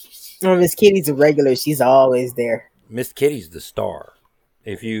week. Oh, Miss Kitty's a regular. She's always there. Miss Kitty's the star.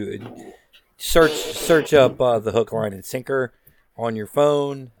 If you search up the hook, line, and sinker on your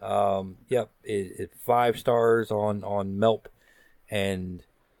phone, yep, it's 5 stars on Melp, and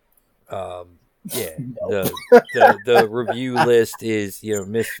yeah, the review list is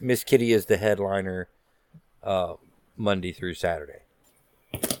Miss Kitty is the headliner Monday through Saturday.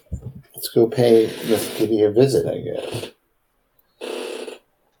 Let's go pay Miss Kitty a visit, I guess.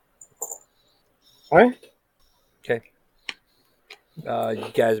 What? Okay.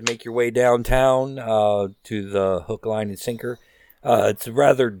 You guys make your way downtown to the hook, line, and sinker. It's a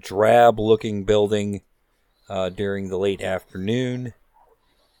rather drab-looking building during the late afternoon.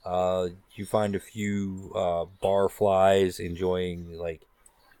 You find a few bar flies enjoying like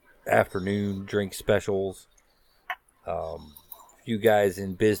afternoon drink specials. few guys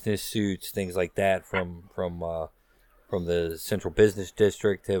in business suits, things like that from the Central Business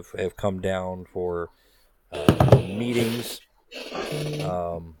District have come down for meetings.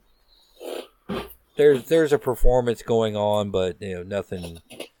 There's a performance going on, but nothing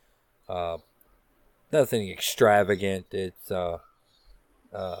extravagant. It's a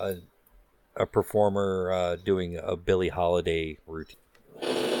performer doing a Billie Holiday routine.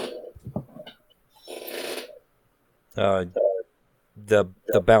 The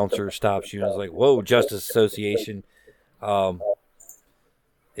bouncer stops you and is like, "Whoa, Justice Association!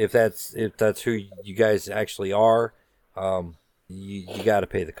 If that's who you guys actually are, you got to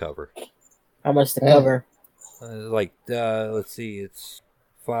pay the cover." How much to cover? Let's see, it's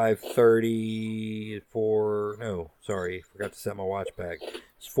 $5.30 for. No, sorry, forgot to set my watch back.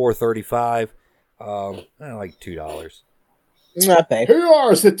 It's $4.35. Like $2. I pay. Here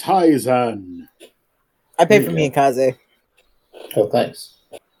are Citizen. I pay for me and Kaze. Oh, thanks.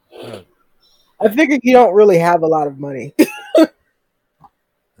 I figured you don't really have a lot of money.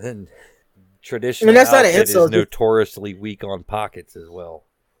 And traditional that's not an outfit is insult. notoriously weak on pockets as well.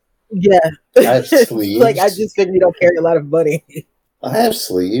 Yeah. I have sleeves. Like, I just figured you don't carry a lot of money. I have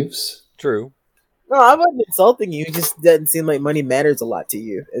sleeves. True. No, I wasn't insulting you. It just doesn't seem like money matters a lot to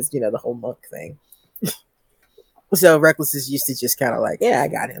you, as the whole monk thing. So Reckless is used to just kind of like, yeah, I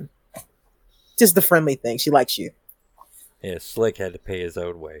got him. Just the friendly thing. She likes you. Yeah, Slick had to pay his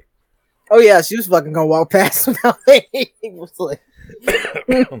own way. Oh yeah, she was fucking gonna walk past without he was like,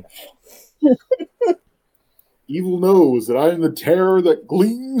 Evil knows that I am the terror that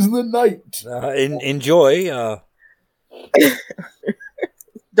gleams in the night. Enjoy.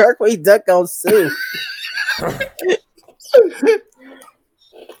 Darkwing Duck on Sue.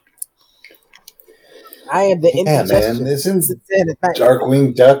 I am the Yeah, man. Isn't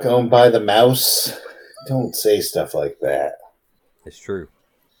Darkwing Duck owned by the mouse? Don't say stuff like that. It's true.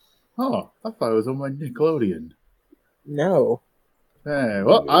 Oh, I thought it was on my Nickelodeon. No. Hey,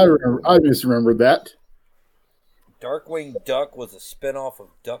 well, I misremembered that. Darkwing Duck was a spinoff of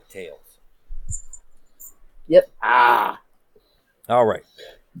DuckTales. Yep. All right.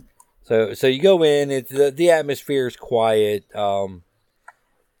 So you go in. It's the atmosphere is quiet. The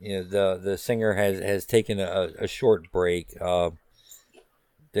singer has taken a short break.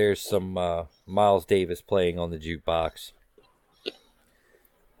 There's some Miles Davis playing on the jukebox.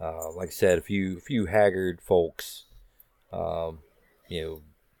 Like I said, a few haggard folks,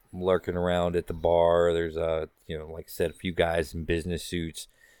 lurking around at the bar. There's like I said, a few guys in business suits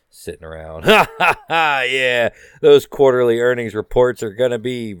sitting around. Yeah, those quarterly earnings reports are gonna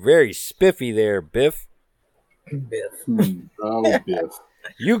be very spiffy there, Biff. Biff. Biff.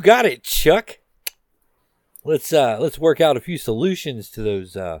 You got it, Chuck. Let's work out a few solutions to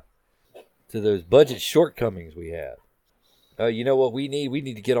those budget shortcomings we have. You know what we need? We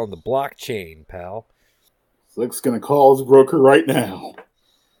need to get on the blockchain, pal. Slick's gonna call his broker right now.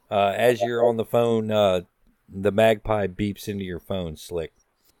 As you're on the phone, the magpie beeps into your phone, Slick.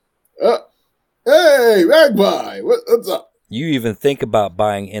 Hey, Magpie, what's up? You even think about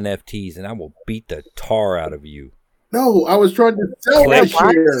buying NFTs, and I will beat the tar out of you. No, I was trying to sell my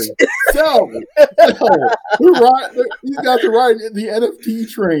shares. Sell. These guys are riding the NFT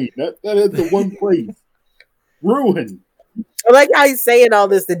train. That is the one place. Ruin. I like how he's saying all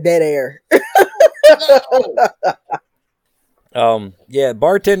this in dead air. Yeah,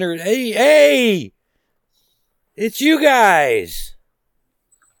 bartender. Hey, it's you guys.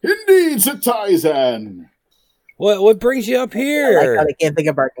 Indeed, Citizen. What brings you up I here? like how they can't think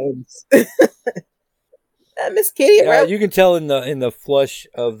of our names. Miss Kitty. You can tell in the flush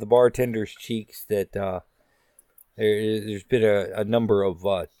of the bartender's cheeks that there's been a number of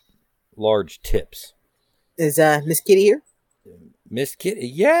large tips. Is Miss Kitty here? Miss Kitty,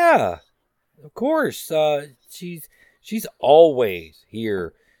 yeah, of course. She's always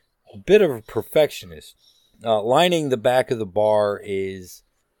here. A bit of a perfectionist. Lining the back of the bar is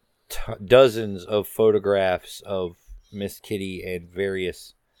dozens of photographs of Miss Kitty and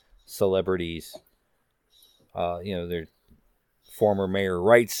various celebrities. There's former Mayor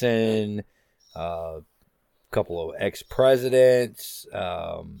Wrightson, a couple of ex-presidents.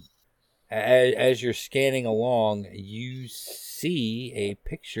 As you're scanning along, you see a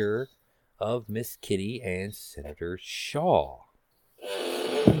picture of Miss Kitty and Senator Shaw.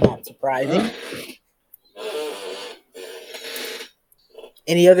 Not surprising.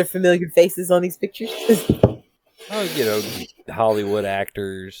 Any other familiar faces on these pictures? Hollywood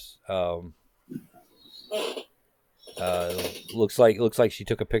actors. Looks like she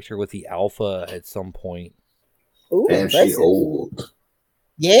took a picture with the Alpha at some point. Ooh, and impressive. she old.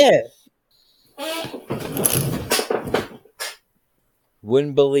 Yeah.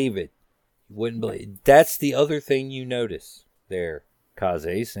 Wouldn't believe it. Wouldn't believe. That's the other thing you notice there,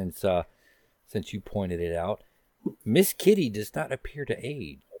 Kaze, since you pointed it out. Miss Kitty does not appear to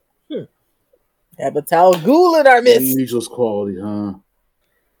age. Abatal Ghoul in our midst. Ageless quality, huh?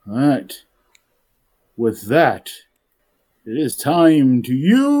 Alright. With that, it is time to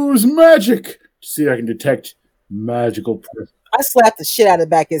use magic to see if I can detect magical presence. I slapped the shit out of the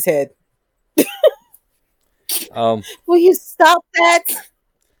back of his head. Will you stop that?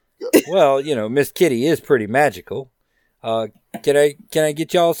 Well, Miss Kitty is pretty magical. Can I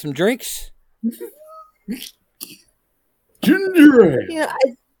get y'all some drinks? Ginger ale. Yeah,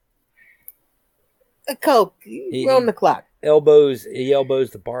 a Coke. We're on the clock. He elbows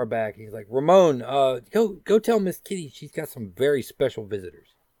the bar back. He's like, Ramon, go tell Miss Kitty she's got some very special visitors.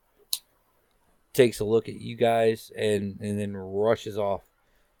 Takes a look at you guys and then rushes off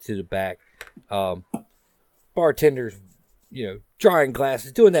to the back. Bartenders, drying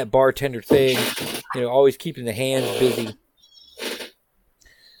glasses, doing that bartender thing, always keeping the hands busy.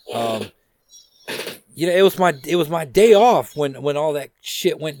 It was my day off when all that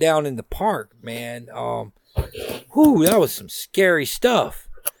shit went down in the park, man. That was some scary stuff.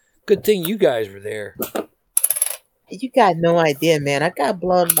 Good thing you guys were there. You got no idea, man. I got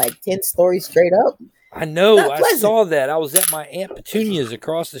blown like 10 stories straight up. I know. I saw that. I was at my Aunt Petunia's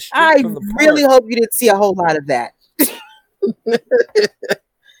across the street I from the park. really hope you didn't see a whole lot of that.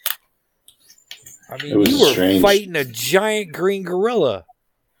 I mean, you were strange. fighting a giant green gorilla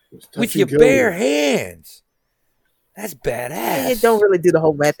with your and go. bare hands. That's badass. It don't really do the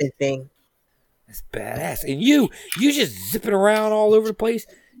whole weapon thing. That's badass. And you just zipping around all over the place.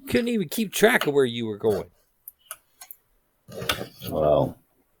 Couldn't even keep track of where you were going. Well,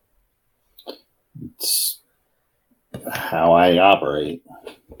 it's how I operate.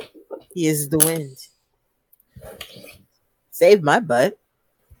 He is the wind. Saved my butt.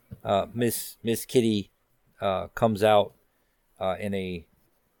 Miss Kitty comes out in a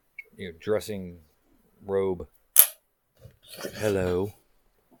dressing robe. Hello.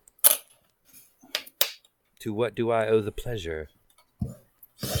 To what do I owe the pleasure?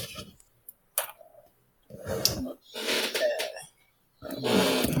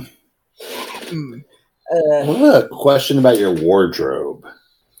 I have a question about your wardrobe.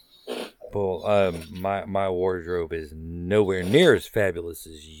 Well, my wardrobe is nowhere near as fabulous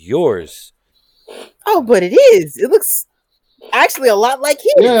as yours. Oh, but it is. It looks actually a lot like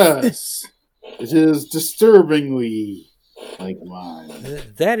his. Yes. It is disturbingly like mine.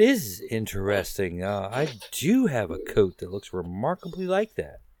 That is interesting. I do have a coat that looks remarkably like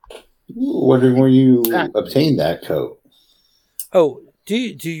that. Wondering where you obtained that coat. Oh, do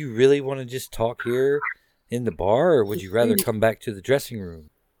you really want to just talk here in the bar, or would you rather come back to the dressing room?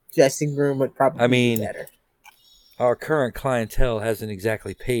 Dressing room would probably be better. Our current clientele hasn't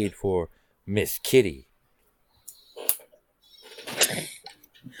exactly paid for Miss Kitty.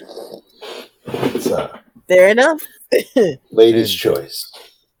 It's Fair enough. ladies' choice.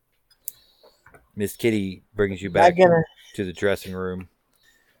 Miss Kitty brings you back gonna- to the dressing room.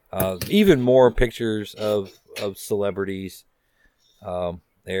 Even more pictures of celebrities.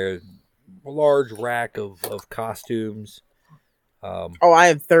 There's a large rack of costumes. Oh, I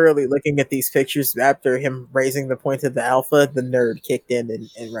am thoroughly looking at these pictures after him raising the point of the alpha. The nerd kicked in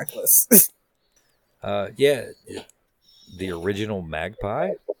Reckless. Yeah, the original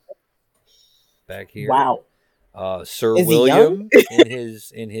Magpie back here. Wow. Sir Is he William in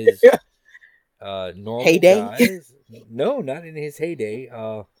his normal Heyday? guise. No, not in his heyday.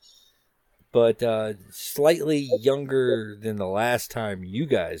 But slightly younger than the last time you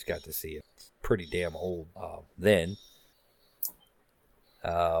guys got to see him. Pretty damn old then.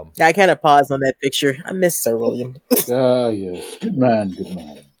 I kind of paused on that picture. I miss Sir William. Yes. Good man, good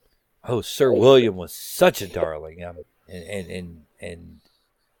man. Oh, Sir William was such a darling, and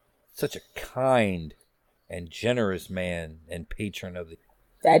such a kind and generous man and patron of the.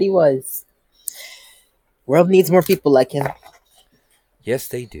 That he was. World needs more people like him. Yes,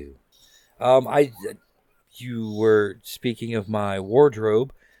 they do. You were speaking of my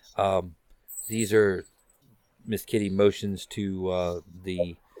wardrobe. These are Miss Kitty motions to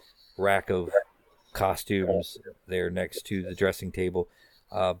the rack of costumes there next to the dressing table.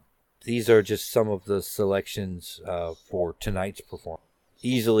 These are just some of the selections for tonight's performance.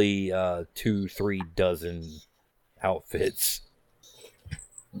 Easily 2-3 dozen outfits.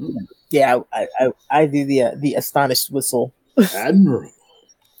 Yeah, I do the astonished whistle. Admirable.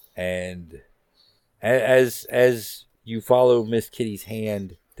 And as you follow Miss Kitty's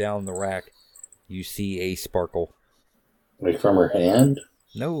hand down the rack, you see a sparkle. Like from her hand?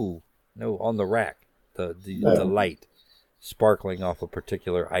 No, on the rack. The light. sparkling off a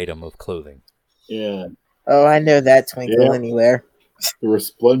particular item of clothing. Yeah, Oh, I know that twinkle Yeah. anywhere. the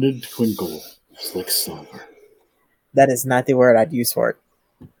resplendent twinkle, slick silver. That is not the word I'd use for it.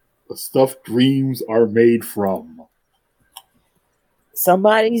 The stuff dreams are made from.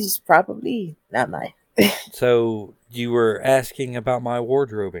 Somebody's probably not mine. So you were asking about my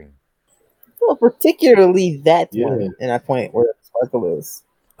wardrobing. Well, particularly that Yeah. one, and I point where the sparkle is.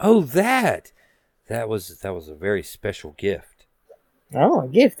 Oh, that was a very special gift. Oh, a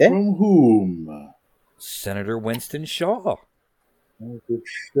gift, eh? From whom? Senator Winston Shaw. Margaret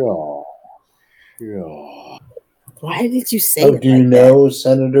Shaw. Shaw. Why did you say Oh, it do you like know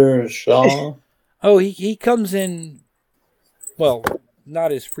Senator Shaw? Oh, he comes in, well,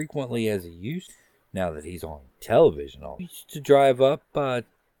 not as frequently as he used now that he's on television. He used to drive up a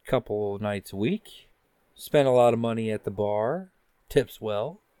couple nights a week, spend a lot of money at the bar, tips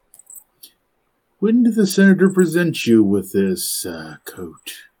well. When did the senator present you with this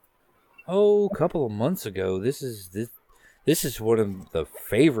coat? Oh, a couple of months ago. This is one of the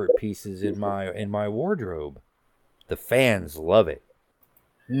favorite pieces in my wardrobe. The fans love it.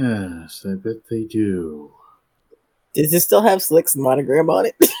 Yes, I bet they do. that? Does it still have Slick's monogram on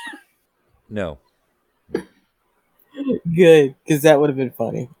it? No. Good, because that would have been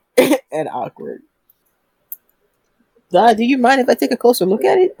funny and awkward. Do you mind if I take a closer look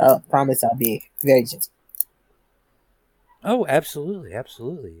at it? I promise I'll be very gentle. Oh, absolutely,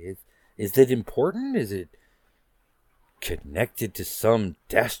 absolutely. Is it important? Is it connected to some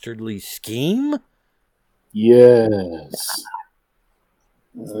dastardly scheme? Yes.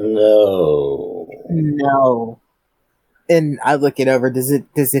 No. No. And I look it over. Does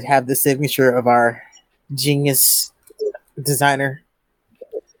it have the signature of our genius designer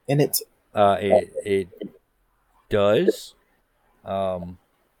in it? It does.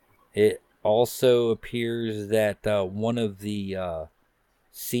 It also appears that one of the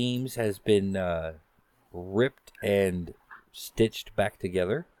seams has been ripped and stitched back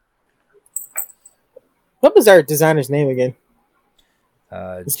together. What was our designer's name again?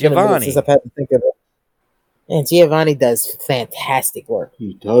 It's been a minute Giovanni. since I've had to think of it. And Giovanni does fantastic work.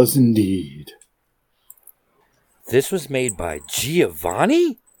 He does indeed. This was made by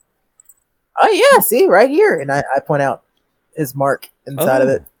Giovanni? Oh yeah, see right here, and I point out his mark inside of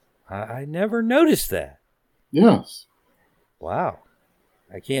it. I never noticed that. Yes. Wow.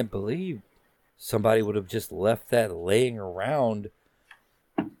 I can't believe somebody would have just left that laying around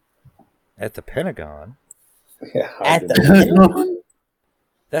at the Pentagon. Yeah, At the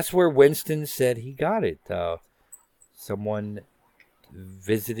That's where Winston said he got it. Someone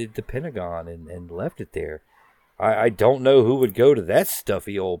visited the Pentagon and left it there. I don't know who would go to that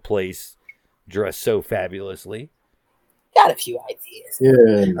stuffy old place dressed so fabulously. got a few ideas.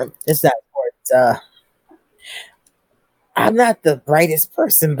 Yeah. It's not important. I'm not the brightest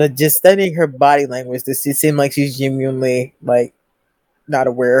person, but just studying her body language, does it seem like she's genuinely not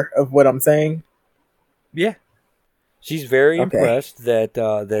aware of what I'm saying? Yeah. She's very Okay. impressed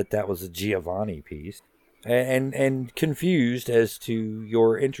that was a Giovanni piece and confused as to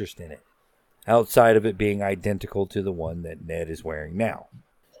your interest in it, outside of it being identical to the one that Ned is wearing now.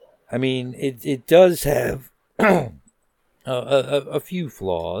 I mean, it does have a few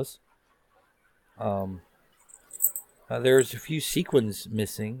flaws. There's a few sequins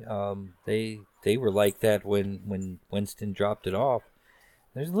missing. They were like that when Winston dropped it off.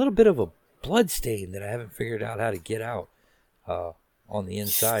 There's a little bit of a blood stain that I haven't figured out how to get out on the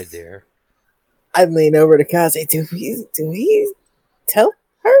inside there. I lean over to Kaze. Do we tell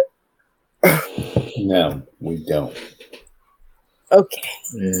her? No, we don't. Okay.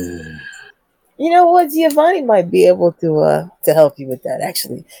 Yeah. You know what? Giovanni might be able to help you with that.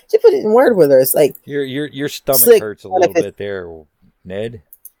 Actually, she put it in word with her. It's like Your stomach Slick, hurts a one little of his- bit there, Ned.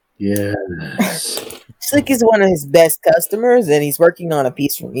 Yes. Slick is one of his best customers, and he's working on a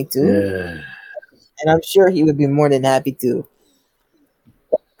piece for me too. Yeah. And I'm sure he would be more than happy to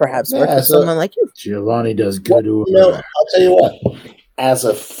perhaps work Yeah, with so- someone like you. Giovanni does good work. No, I'll tell you what. As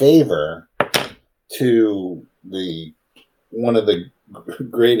a favor to the one of the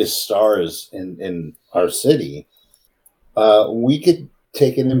greatest stars in our city, we could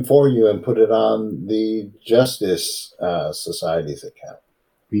take it in for you and put it on the Justice Society's account.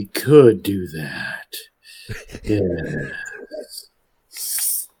 We could do that. Yeah.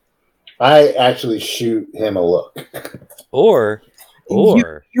 I actually shoot him a look. Or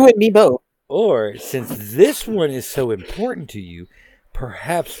You and me both. or since this one is so important to you,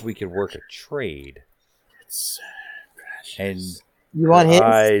 perhaps we could work a trade. And You want her his?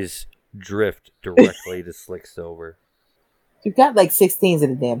 eyes drift directly to Slick Silver. You got like 16s of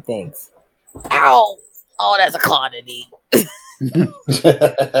the damn things. Ow! Oh, that's a quantity.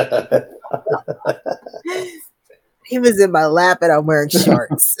 He was in my lap and I'm wearing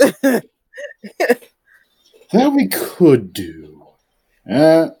shorts. That we could do.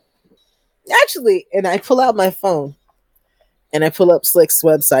 Actually, and I pull out my phone and I pull up Slick's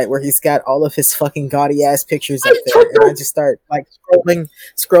website where he's got all of his fucking gaudy ass pictures up there, and I just start like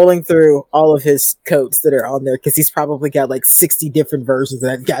scrolling through all of his coats that are on there because he's probably got like 60 different versions of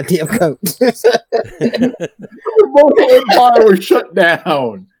that goddamn coat. The remote empire was shut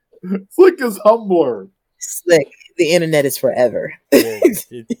down. Slick is humbler. Slick, the internet is forever. You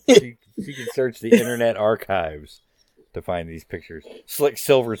can search the Internet Archives to find these pictures. Slick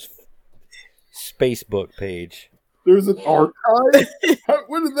Silver's Facebook page. There's an archive?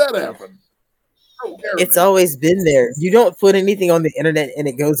 When did that happen? It's always been there. You don't put anything on the internet and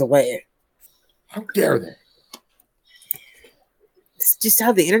it goes away. How dare they? It's just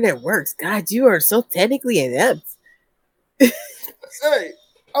how the internet works. God, you are so technically inept. Hey,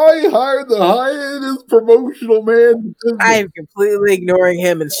 I hired the highest promotional man. I am completely ignoring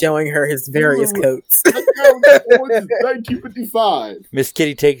him and showing her his various coats. 1955. Miss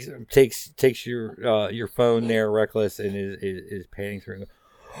Kitty takes your phone there, Reckless, and is panning through.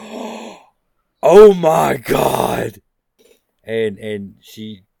 Oh my God! And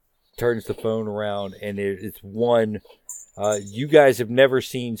she turns the phone around, and it's one. You guys have never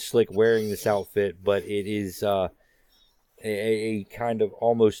seen Slick wearing this outfit, but it is a kind of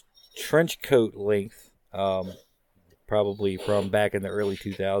almost trench coat length, probably from back in the early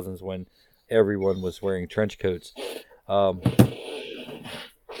 2000s when everyone was wearing trench coats,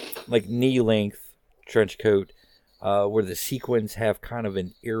 like knee length trench coat, where the sequins have kind of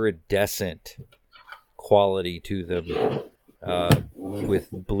an iridescent quality to them, with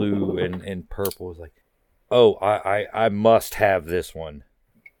blue and purple. It's like, oh, I must have this one.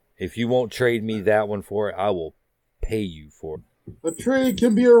 If you won't trade me that one for it, I will pay you for it. The trade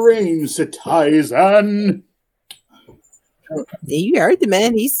can be arranged, Taizan. You heard the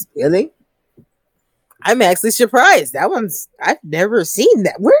man. He's willing. I'm actually surprised. I've never seen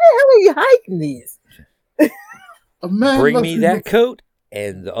that. Where the hell are you hiding these? A man Bring me that coat,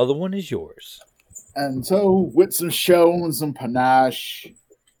 and the other one is yours. And so, with some show and some panache,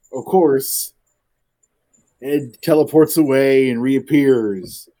 of course, Ed teleports away and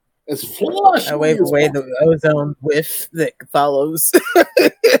reappears. As flush. I wave away the ozone whiff that follows.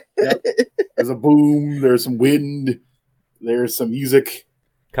 Yep. There's a boom. There's some wind. There's some music.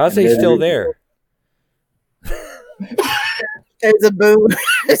 Kaze's still there. There's a boom.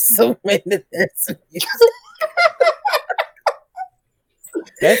 There's some wind. And there's some music.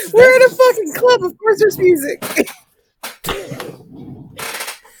 We're in a fucking club. Of course, there's music.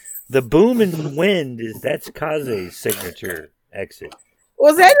 The boom and wind that's Kaze's signature exit.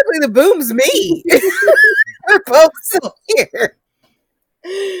 Well, technically, the boom's me. We're both still here.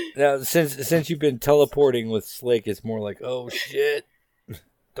 Now, since you've been teleporting with Slick, it's more like, oh shit,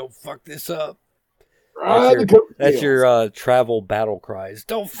 don't fuck this up. That's your travel battle cries.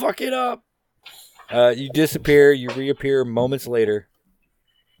 Don't fuck it up. You disappear. You reappear moments later,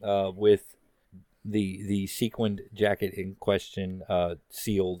 with the sequined jacket in question,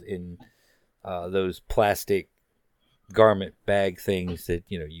 sealed in those plastic garment bag things that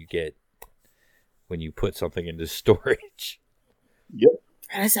you get when you put something into storage. Yep.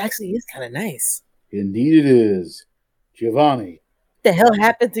 This actually is kind of nice. Indeed it is. Giovanni. What the hell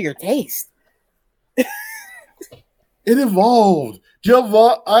happened to your taste? It evolved.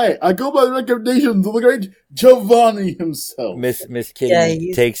 Giovanni. I go by the recommendations of the great Giovanni himself. Miss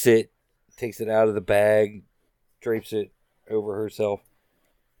Kitty takes it out of the bag, drapes it over herself.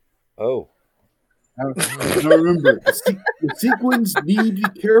 Oh. Now remember, the sequins need to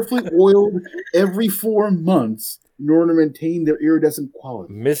be carefully oiled every 4 months in order to maintain their iridescent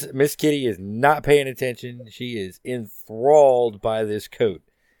quality. Miss Kitty is not paying attention. She is enthralled by this coat.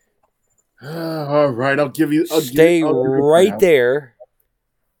 All right, I'll give you. Stay right there.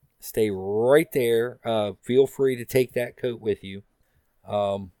 Stay right there. Feel free to take that coat with you.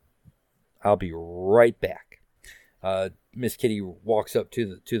 I'll be right back. Miss Kitty walks up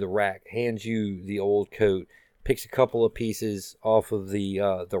to the rack, hands you the old coat, picks a couple of pieces off of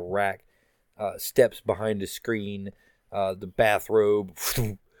the rack, steps behind the screen, the bathrobe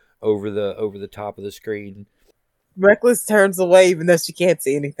over the top of the screen. Reckless turns away even though she can't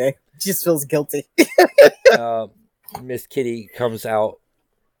see anything. She just feels guilty. Miss Kitty comes out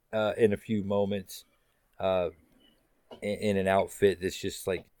in a few moments in an outfit that's just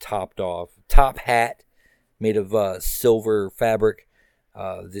like topped off. Top hat made of silver fabric.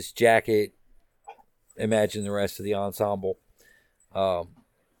 This jacket. Imagine the rest of the ensemble.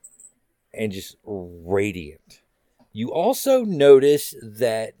 and just radiant. You also notice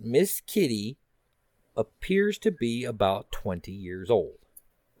that Miss Kitty appears to be about 20 years old.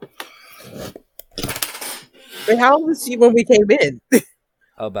 But how old was she when we came in?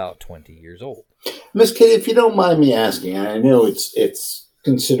 About 20 years old. Miss Kitty, if you don't mind me asking, I know it's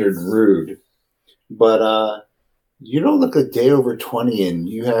considered rude, but you don't look a day over 20, and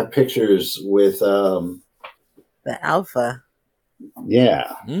you have pictures with The alpha.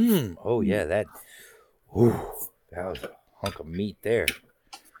 yeah. Oh yeah, that was a hunk of meat there.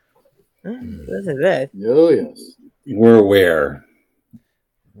 Wasn't bad. Oh, yes. We're aware.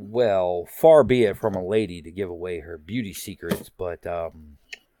 Well, far be it from a lady to give away her beauty secrets, but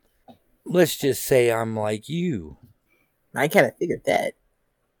let's just say I'm like you. I kind of figured that.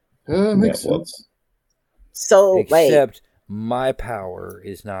 Makes Yeah, well, sense. So, Except my power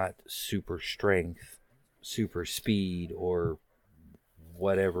is not super strength, super speed, or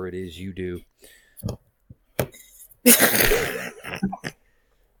whatever it is you do.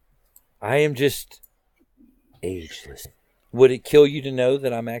 I am just ageless. Would it kill you to know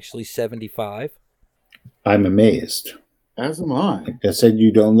that I'm actually 75? I'm amazed. As am I. Like I said,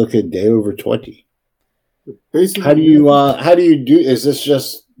 you don't look a day over 20. Basically, How do you do? Is this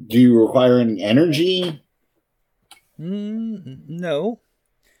just? Do you require any energy? No.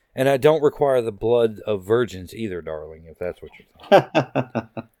 And I don't require the blood of virgins either, darling, if that's what you're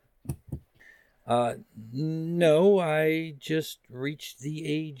saying. No, I just reached the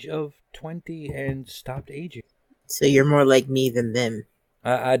age of 20 and stopped aging. so you're more like me than them.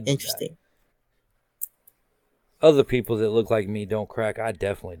 Interesting. Other people that look like me don't crack. I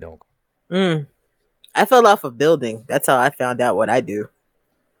definitely don't. I fell off a building. That's how I found out what I do.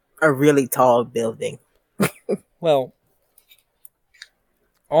 A really tall building. Well,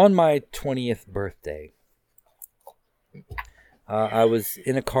 on my 20th birthday, I was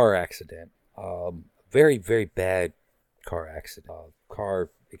in a car accident. Very, very bad car accident. Car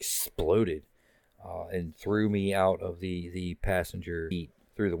exploded and threw me out of the passenger seat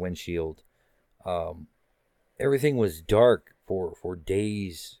through the windshield. Everything was dark for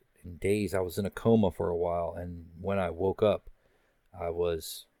days and days. I was in a coma for a while, and when I woke up, I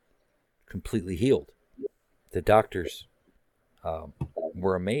was completely healed. The doctors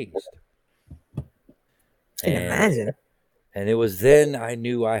were amazed. I can imagine. And it was then I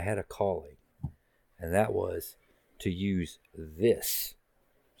knew I had a calling, and that was to use this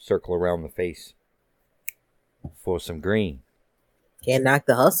circle around the face for some green. Can't knock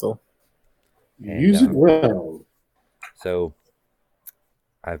the hustle. And, use it well. So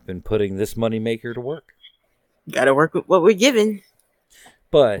I've been putting this moneymaker to work. Gotta work with what we're given.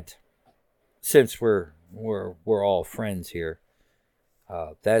 But since we're all friends here,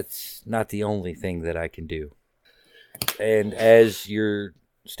 that's not the only thing that I can do. And as you're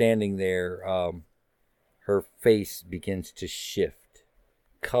standing there, her face begins to shift,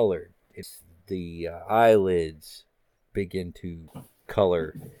 colored. It's the eyelids begin to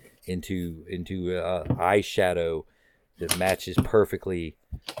color into eyeshadow that matches perfectly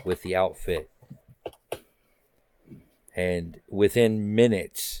with the outfit. And within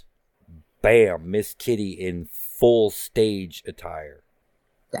minutes, bam, Miss Kitty in full stage attire.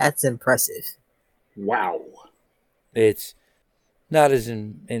 That's impressive. Wow. It's not as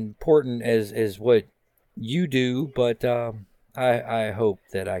important as what you do, but I hope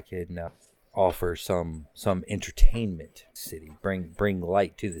that I can offer some entertainment to the city, bring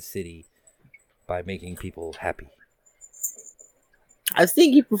light to the city by making people happy. I've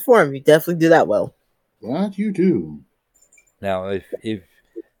seen you perform. You definitely do that well. That you do. Now,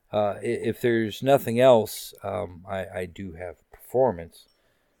 if there's nothing else, I do have a performance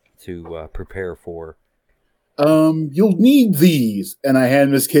to prepare for. You'll need these, and I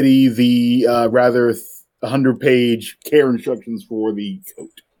hand Miss Kitty the rather 100-page care instructions for the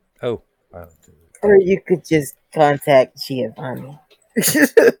coat. Oh, Or you could just contact Giovanni.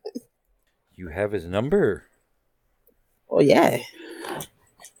 you have his number. Oh yeah.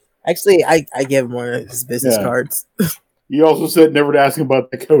 Actually, I gave him one of his business cards. He also said never to ask him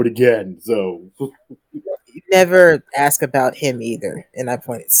about the code again. So You never ask about him either, and I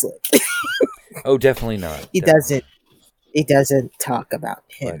pointed Slick. Oh, definitely not. He doesn't talk about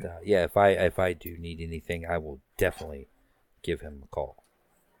him. But yeah, if I do need anything, I will definitely give him a call.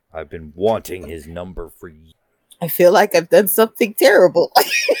 I've been wanting his number for years. I feel like I've done something terrible.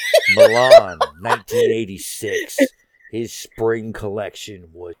 Milan, 1986. His spring collection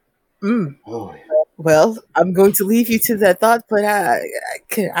was. oh, yeah. Well, I'm going to leave you to that thought, but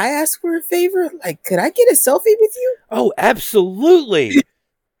can I ask for a favor? Like, could I get a selfie with you? Oh, absolutely.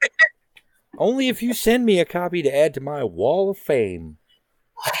 Only if you send me a copy to add to my wall of fame.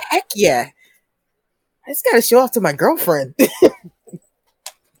 Heck yeah. I just gotta show off to my girlfriend.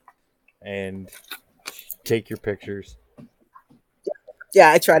 And take your pictures.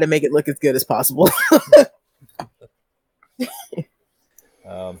 Yeah, I try to make it look as good as possible. Yep.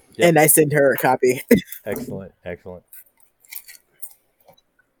 And I send her a copy. Excellent.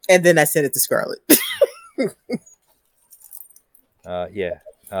 And then I send it to Scarlett. Yeah.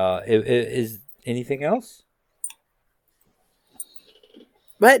 Is anything else?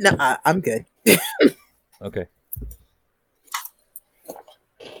 But no, I'm good. Okay.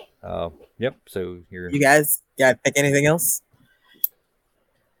 Yep. So you're. You guys got to pick anything else?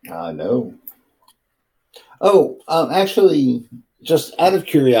 No. Oh, actually, just out of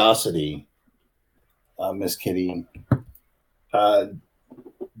curiosity, Miss Kitty, do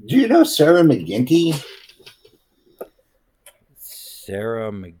you know Sarah McGinty?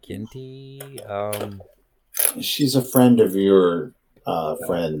 Sarah McGinty. She's a friend of your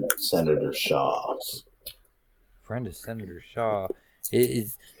friend Senator Shaw's. Friend of Senator Shaw.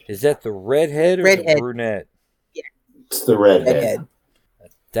 Is that the redhead or Redhead. the brunette? It's the redhead. Redhead.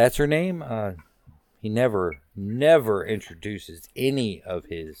 That's her name. He never introduces any of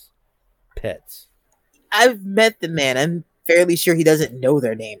his pets. I've met the man. I'm fairly sure he doesn't know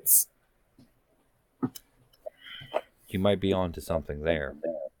their names. You might be onto something there.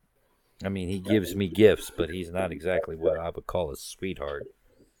 I mean, he gives me gifts, but he's not exactly what I would call a sweetheart.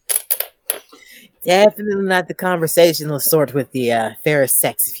 Definitely not the conversational sort with the fairest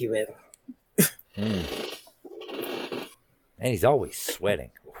sex, if you will. Mm. And he's always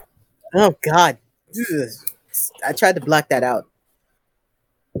sweating. Oh, God. Ugh. I tried to block that out.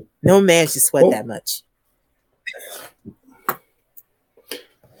 No man should sweat that much.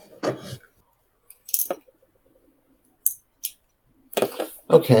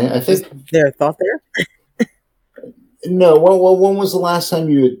 Okay, I think. Is there a thought there? No. Well, when was the last time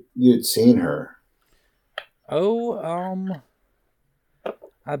you'd seen her? Oh,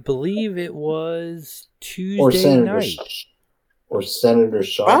 I believe it was Or Tuesday night. Or Senator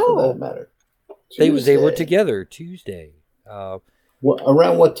Shaw, for that matter. They were Tuesday. together Tuesday.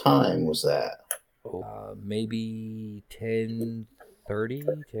 Around what time was that? Maybe 10:30,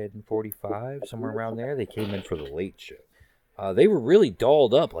 10:45, somewhere around there. They came in for the late show. They were really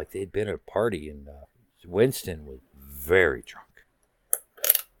dolled up like they'd been at a party, and Winston was very drunk.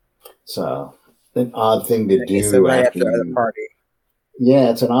 So, an odd thing to do So right after the party. Yeah,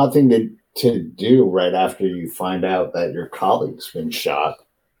 it's an odd thing to do right after you find out that your colleague's been shot.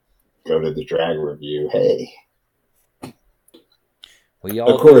 Go to the drag review. Hey. We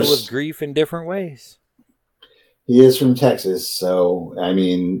all Of course. deal with grief in different ways. He is from Texas, so I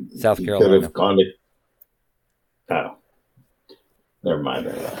mean, South he Carolina. could have gone to. Oh, never mind.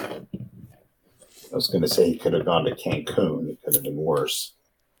 I was going to say he could have gone to Cancun. It could have been worse.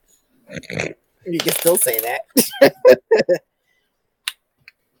 You can still say that.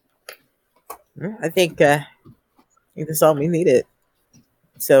 I think that's all we needed.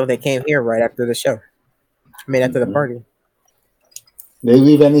 So they came here right after the show. I mean, after the party. Did they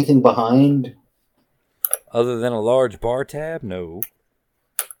leave anything behind? Other than a large bar tab? No.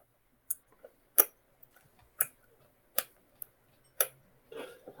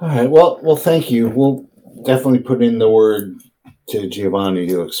 All right. Well, thank you. We'll definitely put in the word to Giovanni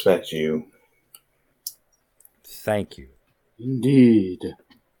to expect you. Thank you. Indeed.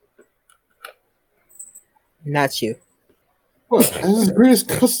 Not you. Well, as his greatest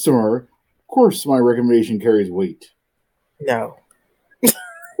customer, of course my recommendation carries weight. No.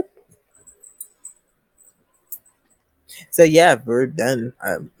 So yeah, we're done.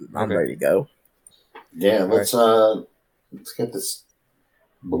 I'm Okay. ready to go. Yeah. Let's get this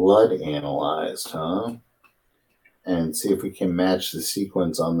blood analyzed, huh? And see if we can match the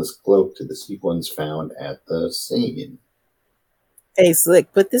sequence on this cloak to the sequence found at the scene. Hey,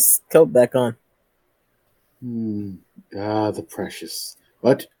 Slick, put this coat back on. The precious.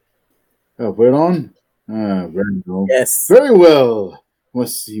 What? Oh, put it on? Very well. Yes. Very well.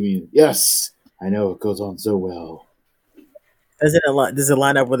 Must you mean? Yes, I know it goes on so well. Does it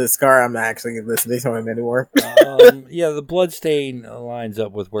line up with his scar? I'm not actually listening to him anymore. Yeah, the blood stain lines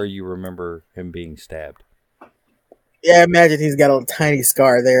up with where you remember him being stabbed. Yeah, imagine he's got a tiny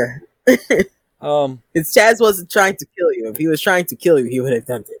scar there. If Chaz wasn't trying to kill you, if he was trying to kill you, he would have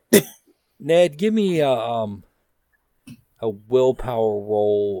done it. Ned, give me a willpower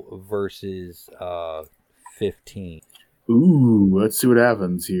roll versus 15. Ooh, let's see what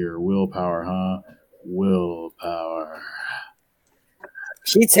happens here. Willpower, huh? Willpower.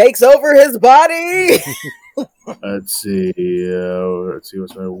 She takes over his body. Let's see.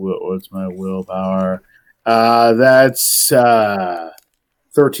 What's my willpower? That's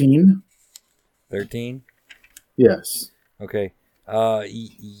 13. 13? Yes. Okay.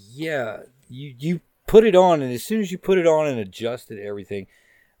 Yeah, you put it on, and as soon as you put it on and adjusted everything,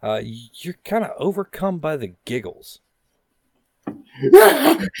 you're kind of overcome by the giggles.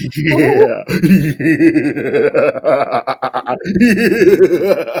 Yeah.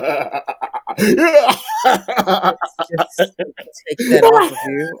 Just take that off of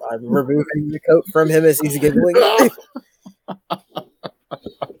you. I'm removing the coat from him as he's giggling.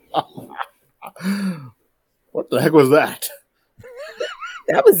 What the heck was that?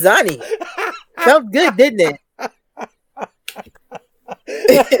 That was Zani. Felt good, didn't it?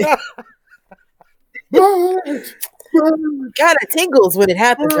 Kind of tingles when it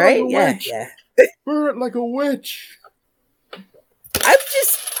happens, right? Yeah, yeah. Burn like a witch. I'm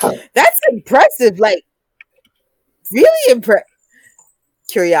just, that's impressive. Like, really impressive.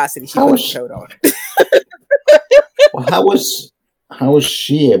 Curiosity. She put the coat on. Well, how was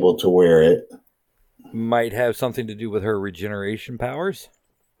she able to wear it? Might have something to do with her regeneration powers.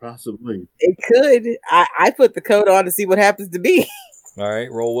 Possibly. It could. I put the coat on to see what happens to me. All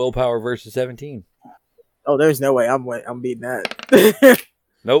right, roll willpower versus 17. Oh, there's no way I'm beating that.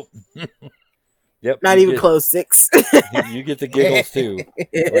 Nope. Yep. Not even close. 6. You get the giggles too,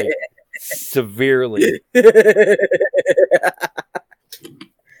 like, severely.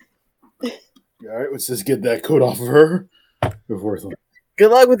 All right, let's just get that coat off of her.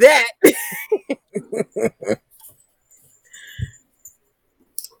 Good luck with that.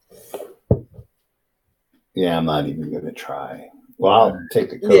 Yeah, I'm not even going to try. Well, I'll take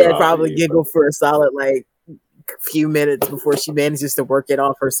the coat Yeah, off probably of you, giggle for a solid like few minutes before she manages to work it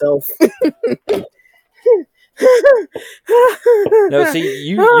off herself. No, see,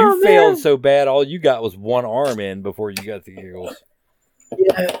 you failed so bad. All you got was one arm in before you got the giggles.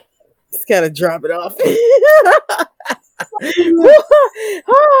 Yeah, just kind of drop it off.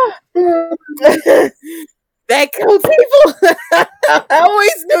 That coat, people. I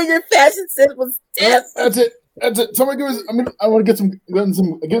always knew your fashion sense was death. That's it. That's it. Somebody give us. I want to get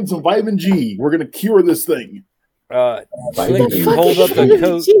some vitamin G. We're gonna cure this thing. Slink, you hold up the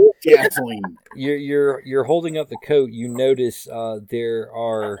coat. Gasoline. You're holding up the coat. You notice there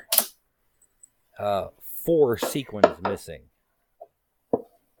are 4 sequins missing.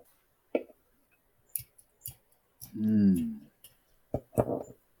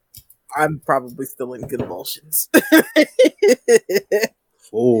 I'm probably still in convulsions.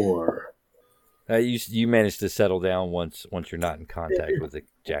 4. You managed to settle down once you're not in contact with the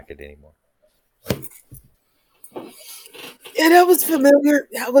jacket anymore. Yeah, that was familiar.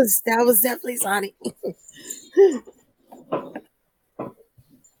 That was definitely Sonic.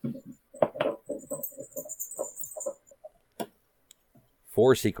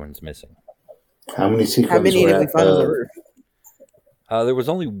 Four sequins missing. How many sequins? How many did we find on the roof? There was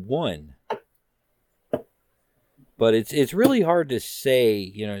only one, but it's really hard to say.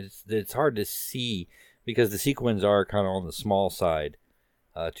 You know, it's hard to see because the sequins are kind of on the small side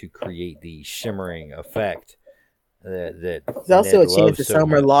to create the shimmering effect. There's also Ned a chance that so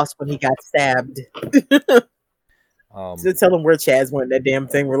Summer much. lost when he got stabbed. So tell him where Chaz went. That damn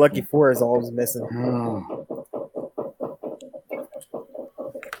thing. We're lucky 4 is all was missing.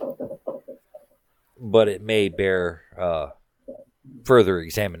 But it may bear further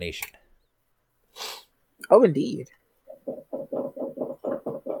examination. Oh, indeed.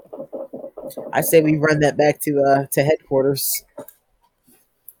 I say we run that back to headquarters.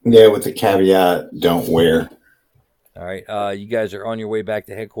 Yeah, with the caveat, don't wear. All right, you guys are on your way back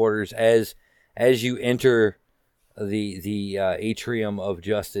to headquarters. As you enter the atrium of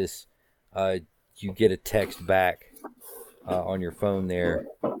justice, you get a text back on your phone there,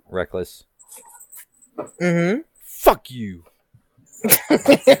 Reckless. Mm-hmm. Fuck you.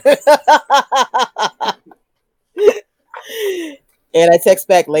 And I text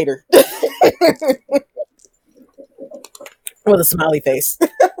back later with a smiley face.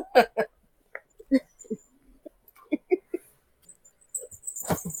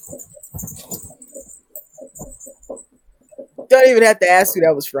 Don't even have to ask who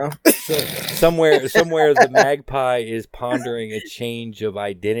that was from. So somewhere the magpie is pondering a change of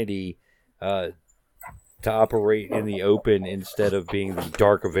identity to operate in the open instead of being the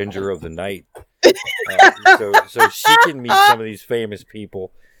Dark Avenger of the Night. So she can meet some of these famous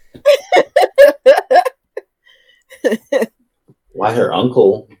people. Why her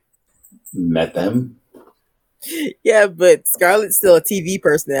uncle met them? Yeah, but Scarlett's still a TV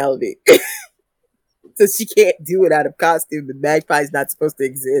personality. So she can't do it out of costume, and Magpie's not supposed to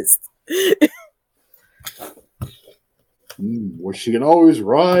exist. Well, she can always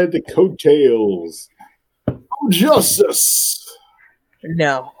ride the coattails of justice.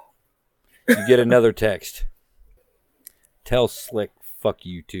 No. You get another text. Tell Slick, fuck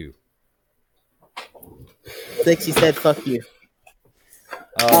you too. Like she said, fuck you.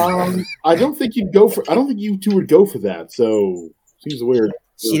 I don't think you'd go for. I don't think you two would go for that. So seems weird.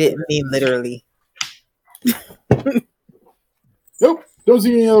 She didn't mean literally. Nope. Don't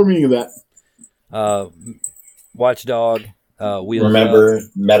see any other meaning of that. Watchdog. Wheels Remember Up.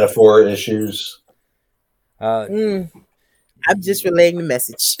 metaphor issues? I'm just relaying the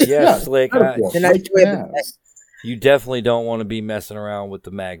message. Yeah, Slick. Metaphor. Then I Like swear that. that- You definitely don't want to be messing around with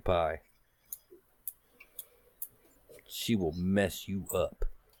the magpie. She will mess you up.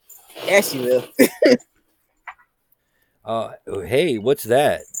 Yeah, she will. Hey, what's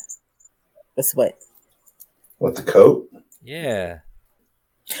that? That's what. What, the coat? Yeah.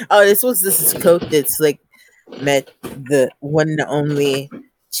 Oh, this is coat that's like met the one and only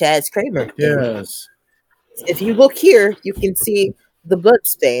Chaz Kramer. Yes. If you look here, you can see the blood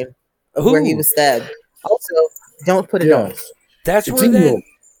stain of where he Ooh. was stabbed. Also, don't put it on. Yes. That's It's where that. evil.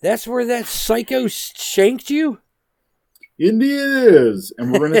 That's where that psycho shanked you. Indeed it is,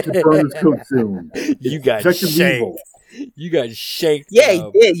 and we're gonna confirm this coat soon. You got Effective shanked. evil. You got shanked. Yeah,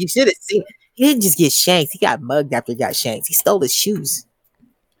 he did. You should have seen. He didn't just get shanked. He got mugged after he got shanked. He stole his shoes,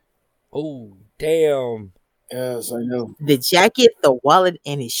 Oh, damn. Yes, I know. the jacket, the wallet,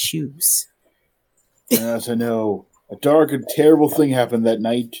 and his shoes. Yes, I know. A dark and terrible thing happened that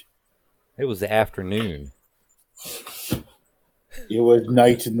night. It was the afternoon. It was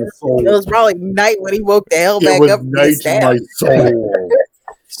night in the soul. It was probably night when he woke the hell It back was up. from the night in stab. my soul.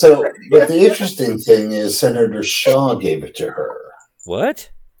 So, but the interesting thing is Senator Shaw gave it to her. What?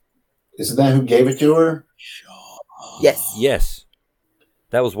 Isn't that who gave it to her? Yes. Yes.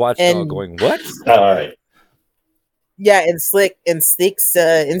 That was Watchdog And- going, what? All right. Yeah, and Slick's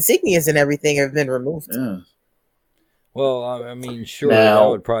insignias and everything have been removed. Yeah. Well, I mean, sure, Now- that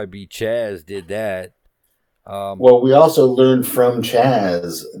would probably be Chaz did that. Well, we also learned from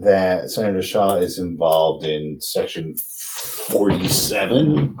Chaz that Senator Shaw is involved in Section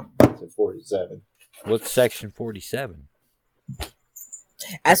 47. Is it 47? What's Section 47?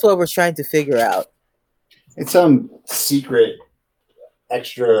 That's what we're trying to figure out. It's some secret,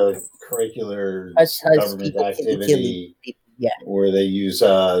 extracurricular Hush, government people activity Yeah. where they use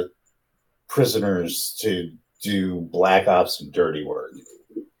prisoners to do black ops and dirty work.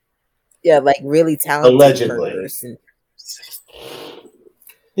 Yeah, like really talented Allegedly. murderers. And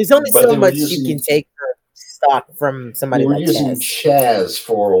there's only But so they were much using- you can take for stock from somebody We were like using Chaz. Chaz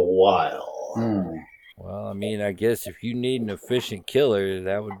for a while. Hmm. Well, I mean, I guess if you need an efficient killer,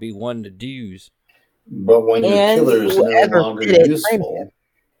 that would be one to use. But when your And killer is no whoever longer did it, useful,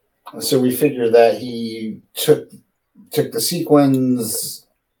 so we figured that he took the sequins,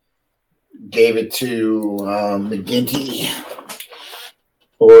 gave it to McGinty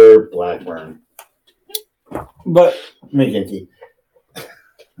or Blackburn, but McGinty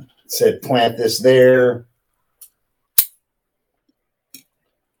said plant this there.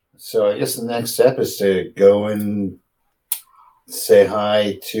 So I guess the next step is to go and say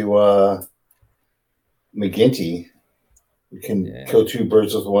hi to McGinty. We can Yeah. kill two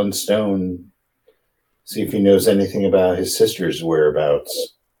birds with one stone. See if he knows anything about his sister's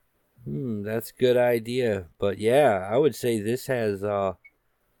whereabouts. That's a good idea. But yeah, I would say this has all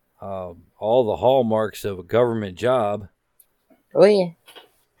the hallmarks of a government job. Oh yeah.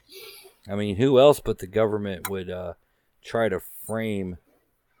 I mean, who else but the government would try to frame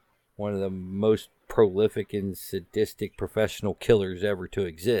one of the most prolific and sadistic professional killers ever to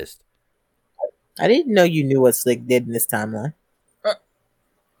exist? I didn't know you knew what Slick did in this timeline.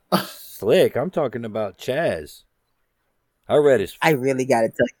 Slick, I'm talking about Chaz. I read his. I really got to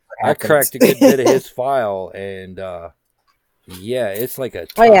tell you what I happened. cracked a good bit of his file, and yeah, it's like a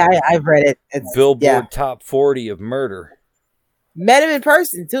Oh yeah, I've read it. It's, Billboard yeah. top 40 of murder. Met him in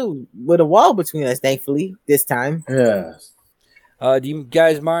person too, with a wall between us. Thankfully, this time. Yes. Do you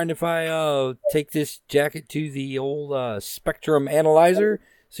guys mind if I take this jacket to the old spectrum analyzer?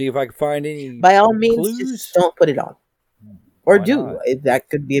 See if I can find any By all means, clues? just don't put it on, or Why do. not? If that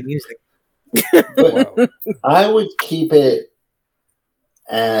could be amusing. But Wow. I would keep it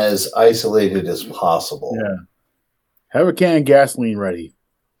as isolated as possible. Yeah. Have a can of gasoline ready.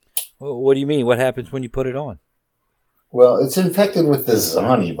 Well, what do you mean? What happens when you put it on? Well, it's infected with the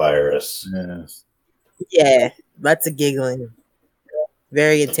Zani virus. Yes. Yeah, lots of giggling,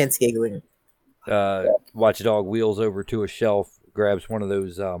 very intense giggling. Watchdog wheels over to a shelf, grabs one of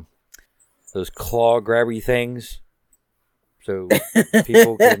those claw grabby things, so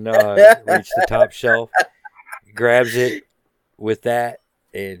people can reach the top shelf. Grabs it with that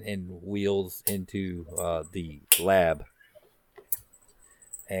and wheels into the lab.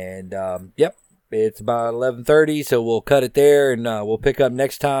 And yep, it's about 11:30, so we'll cut it there, and we'll pick up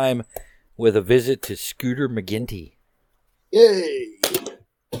next time with a visit to Scooter McGinty. Yay!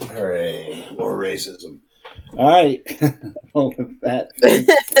 Hooray! More racism. All right. Well, with that,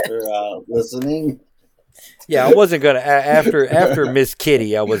 thanks for listening. Yeah, I wasn't gonna after Miss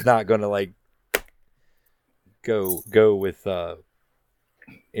Kitty. I was not gonna like go with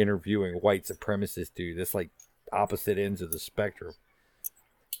interviewing white supremacist dude. That's like opposite ends of the spectrum.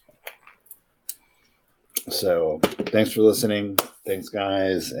 So, thanks for listening. Thanks,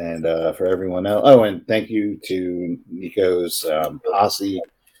 guys, and for everyone else. Oh, and thank you to Nico's posse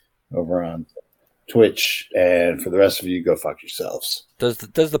over on Twitch, and for the rest of you, go fuck yourselves. Does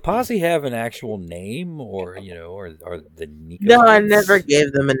the posse have an actual name, or or the Nico? No, I never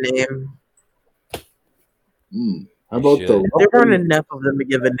gave them a name. How about There weren't enough of them to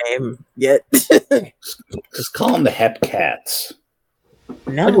give a name yet. Just call them the Hep Cats.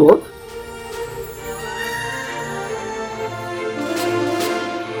 No. That'd work.